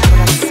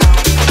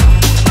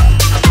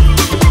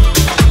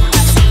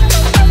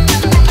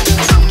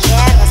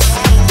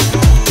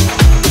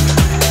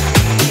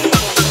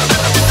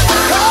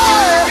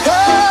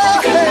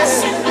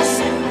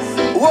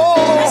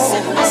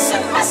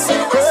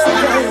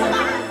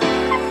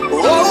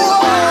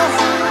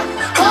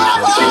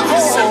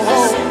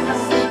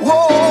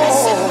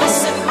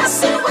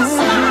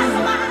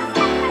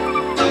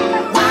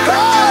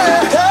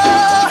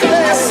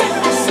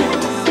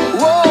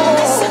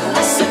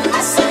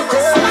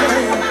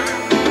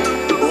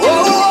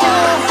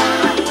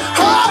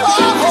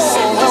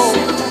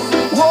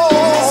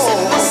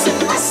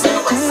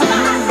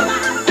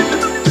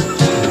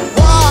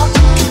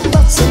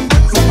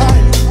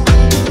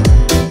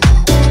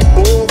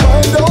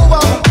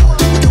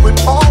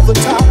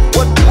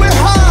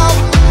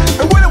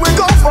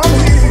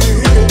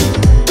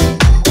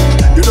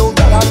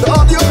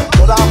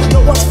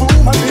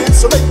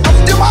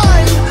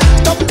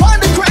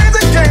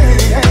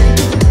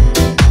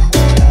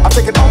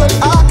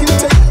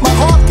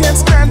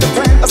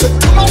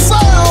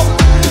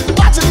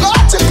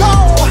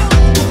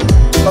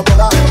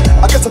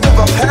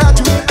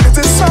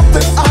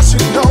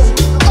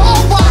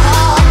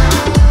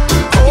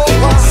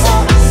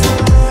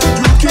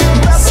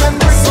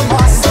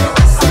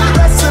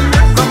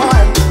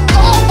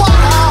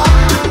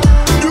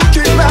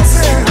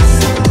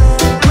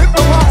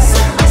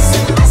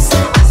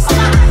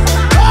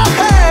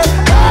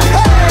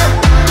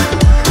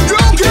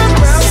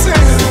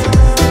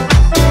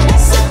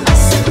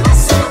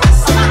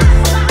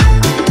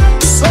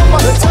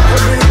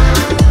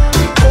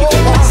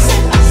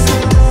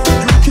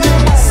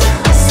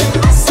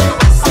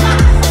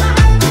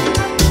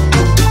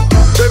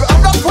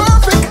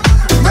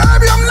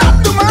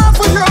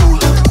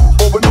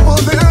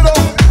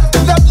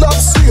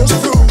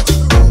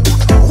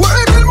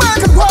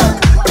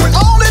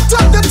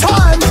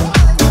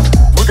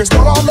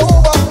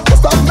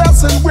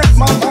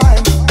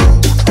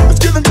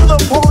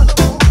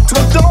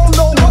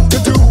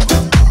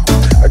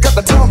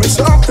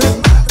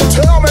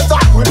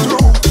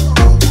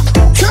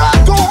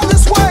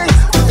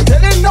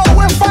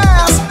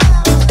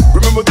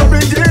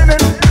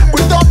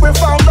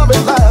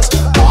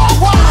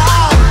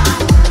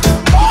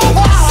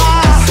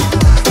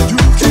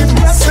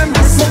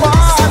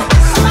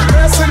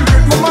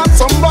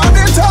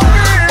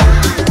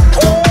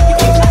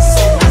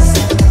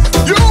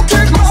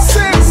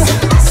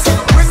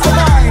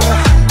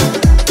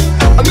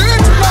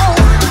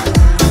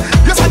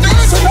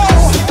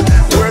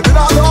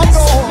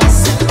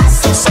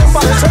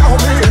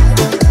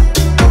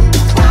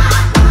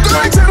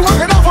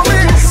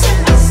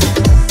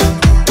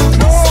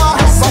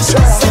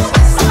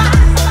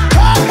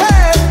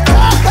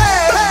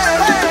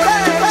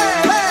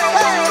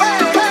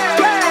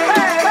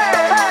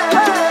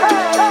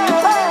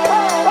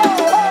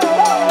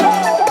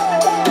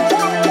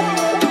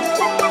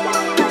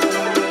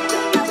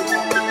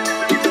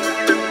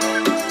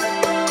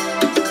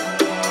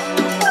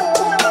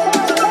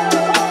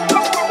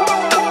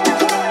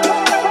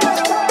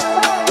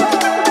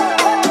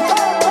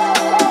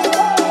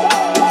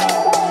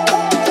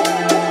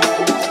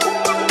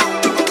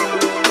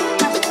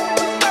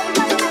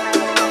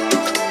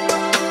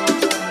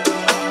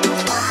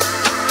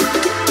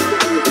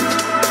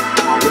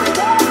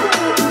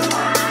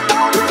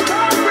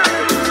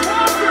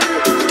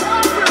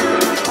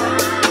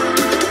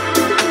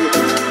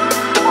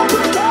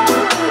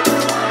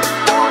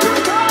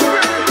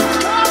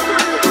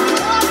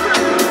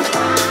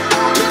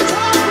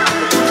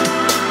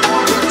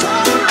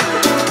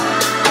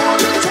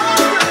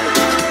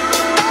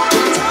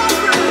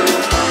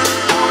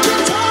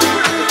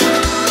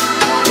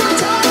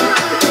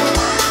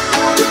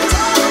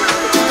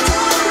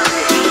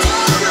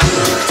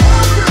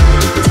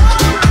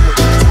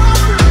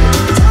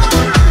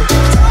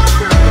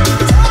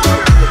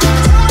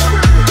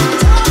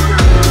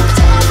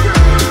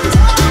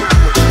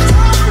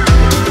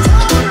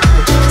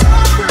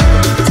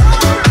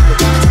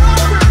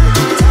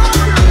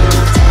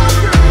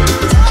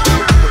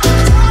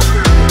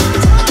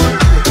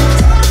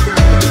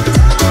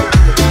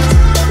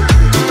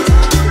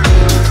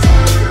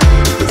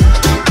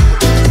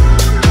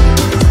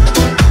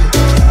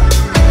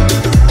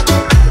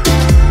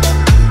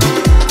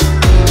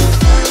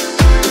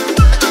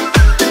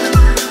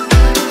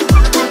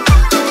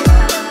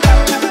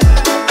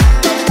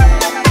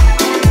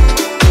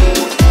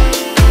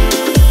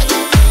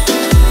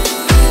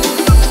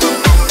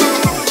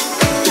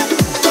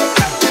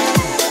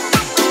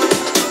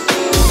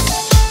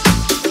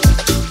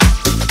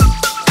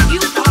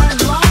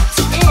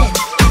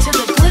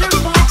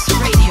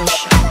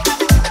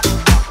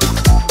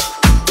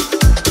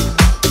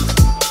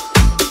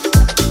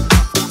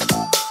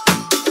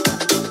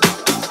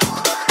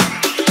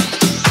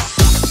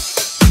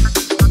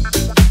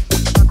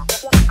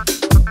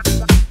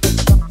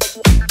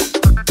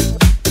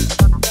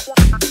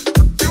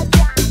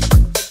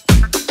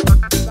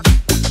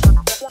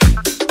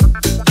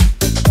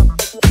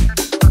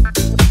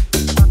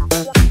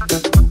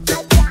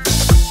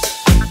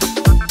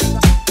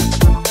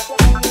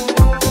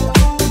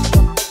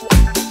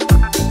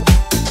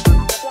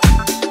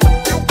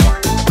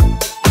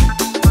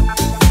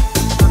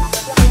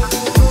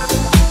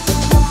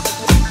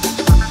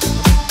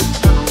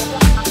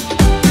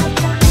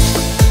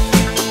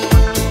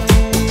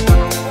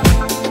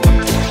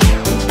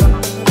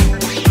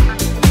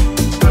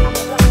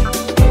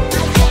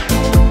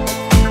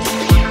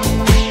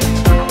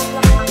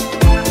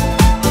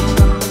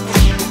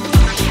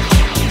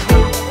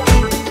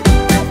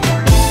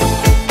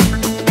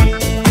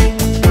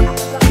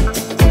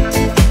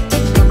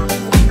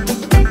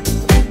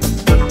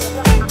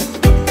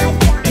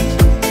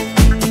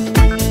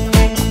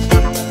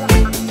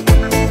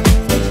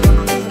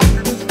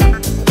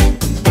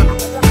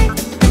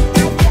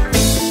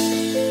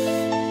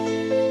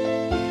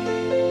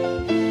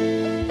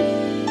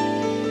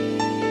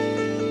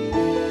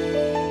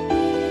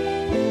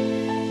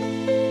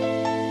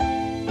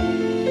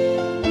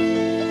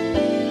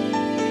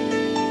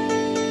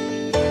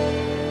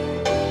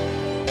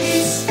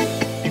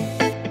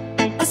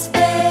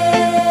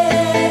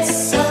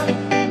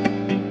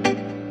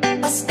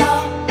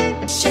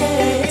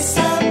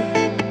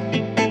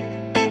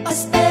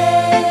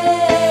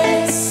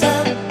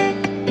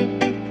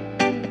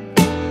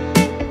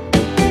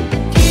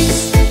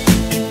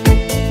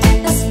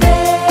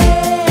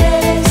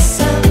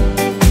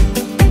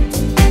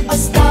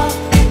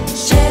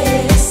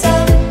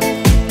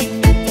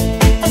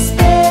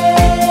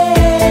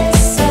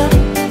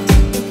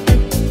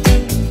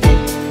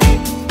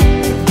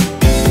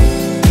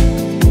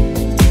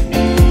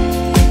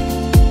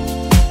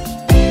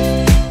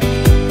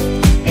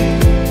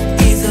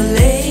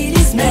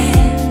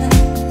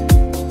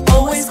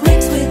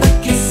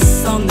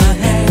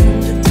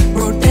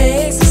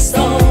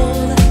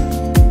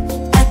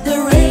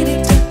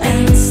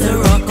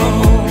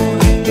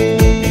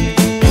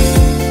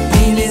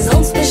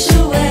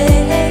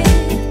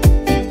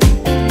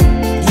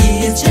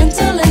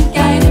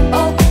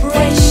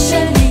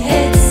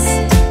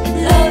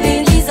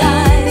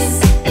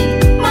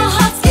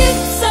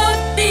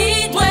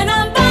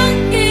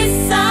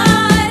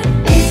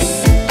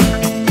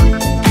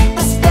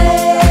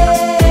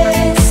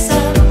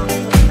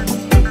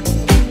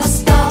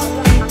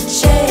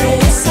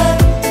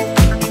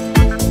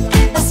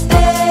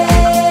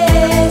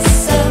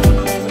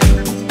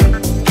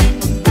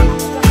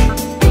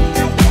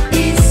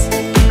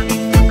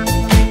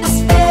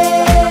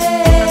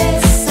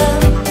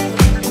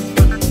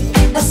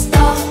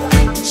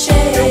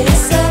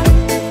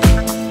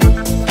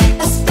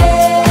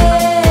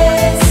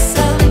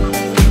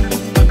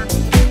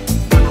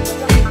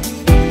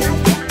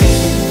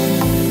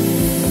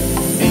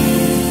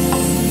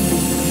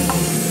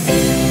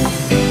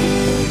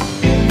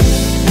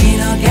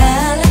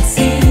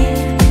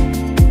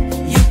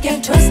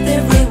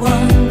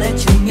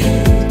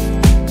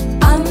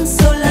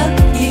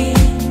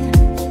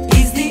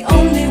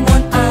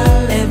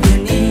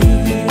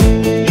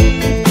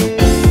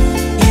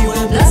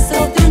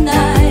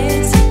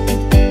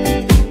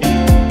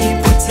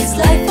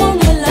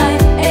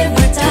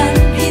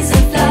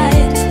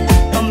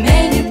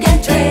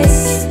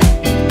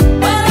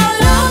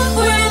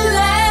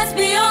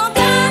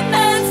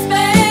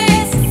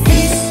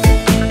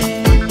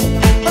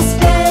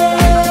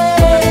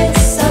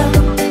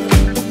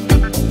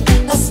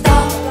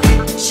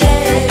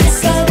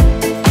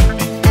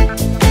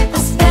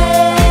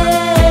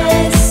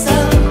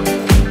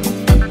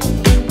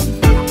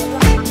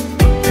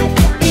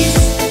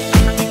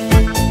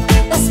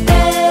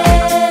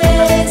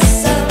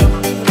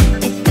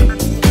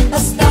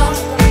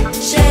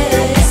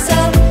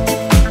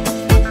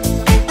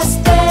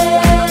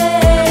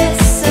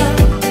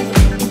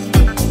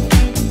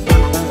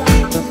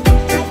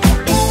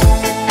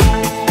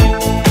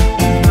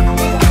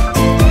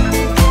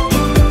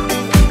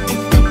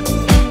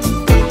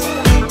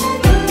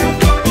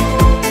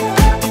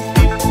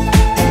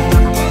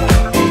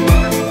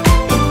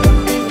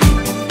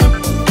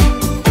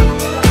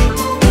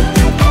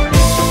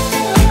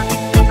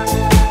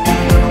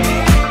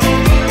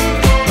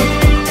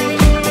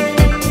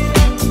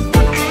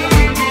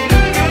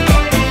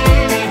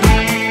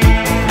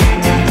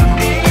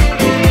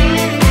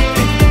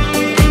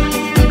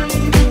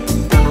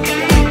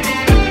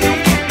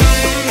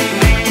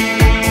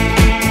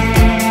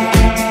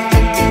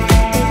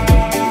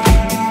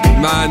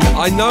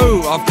 I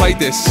know I've played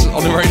this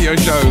on the radio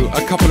show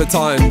a couple of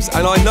times,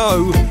 and I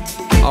know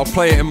I'll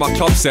play it in my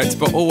club sets,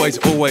 but always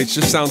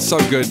just sounds so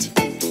good.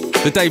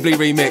 The Dave Lee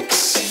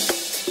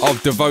remix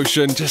of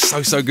Devotion,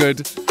 just so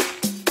good.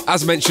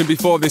 As mentioned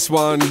before, this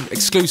one,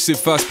 exclusive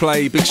first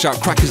play, big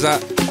shout Crackers at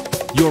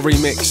your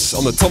remix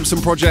on the Thompson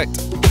project.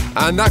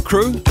 And that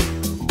crew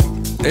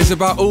is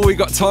about all we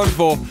got time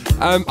for.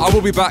 I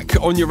will be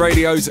back on your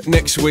radios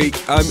next week.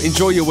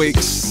 Enjoy your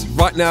weeks.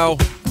 Right now,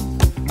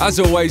 as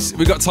always,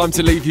 we got time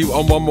to leave you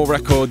on one more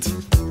record.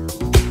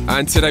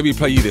 And today we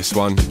play you this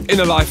one,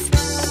 Inner Life.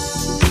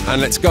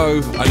 And let's go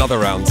another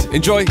round.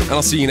 Enjoy, and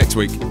I'll see you next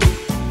week.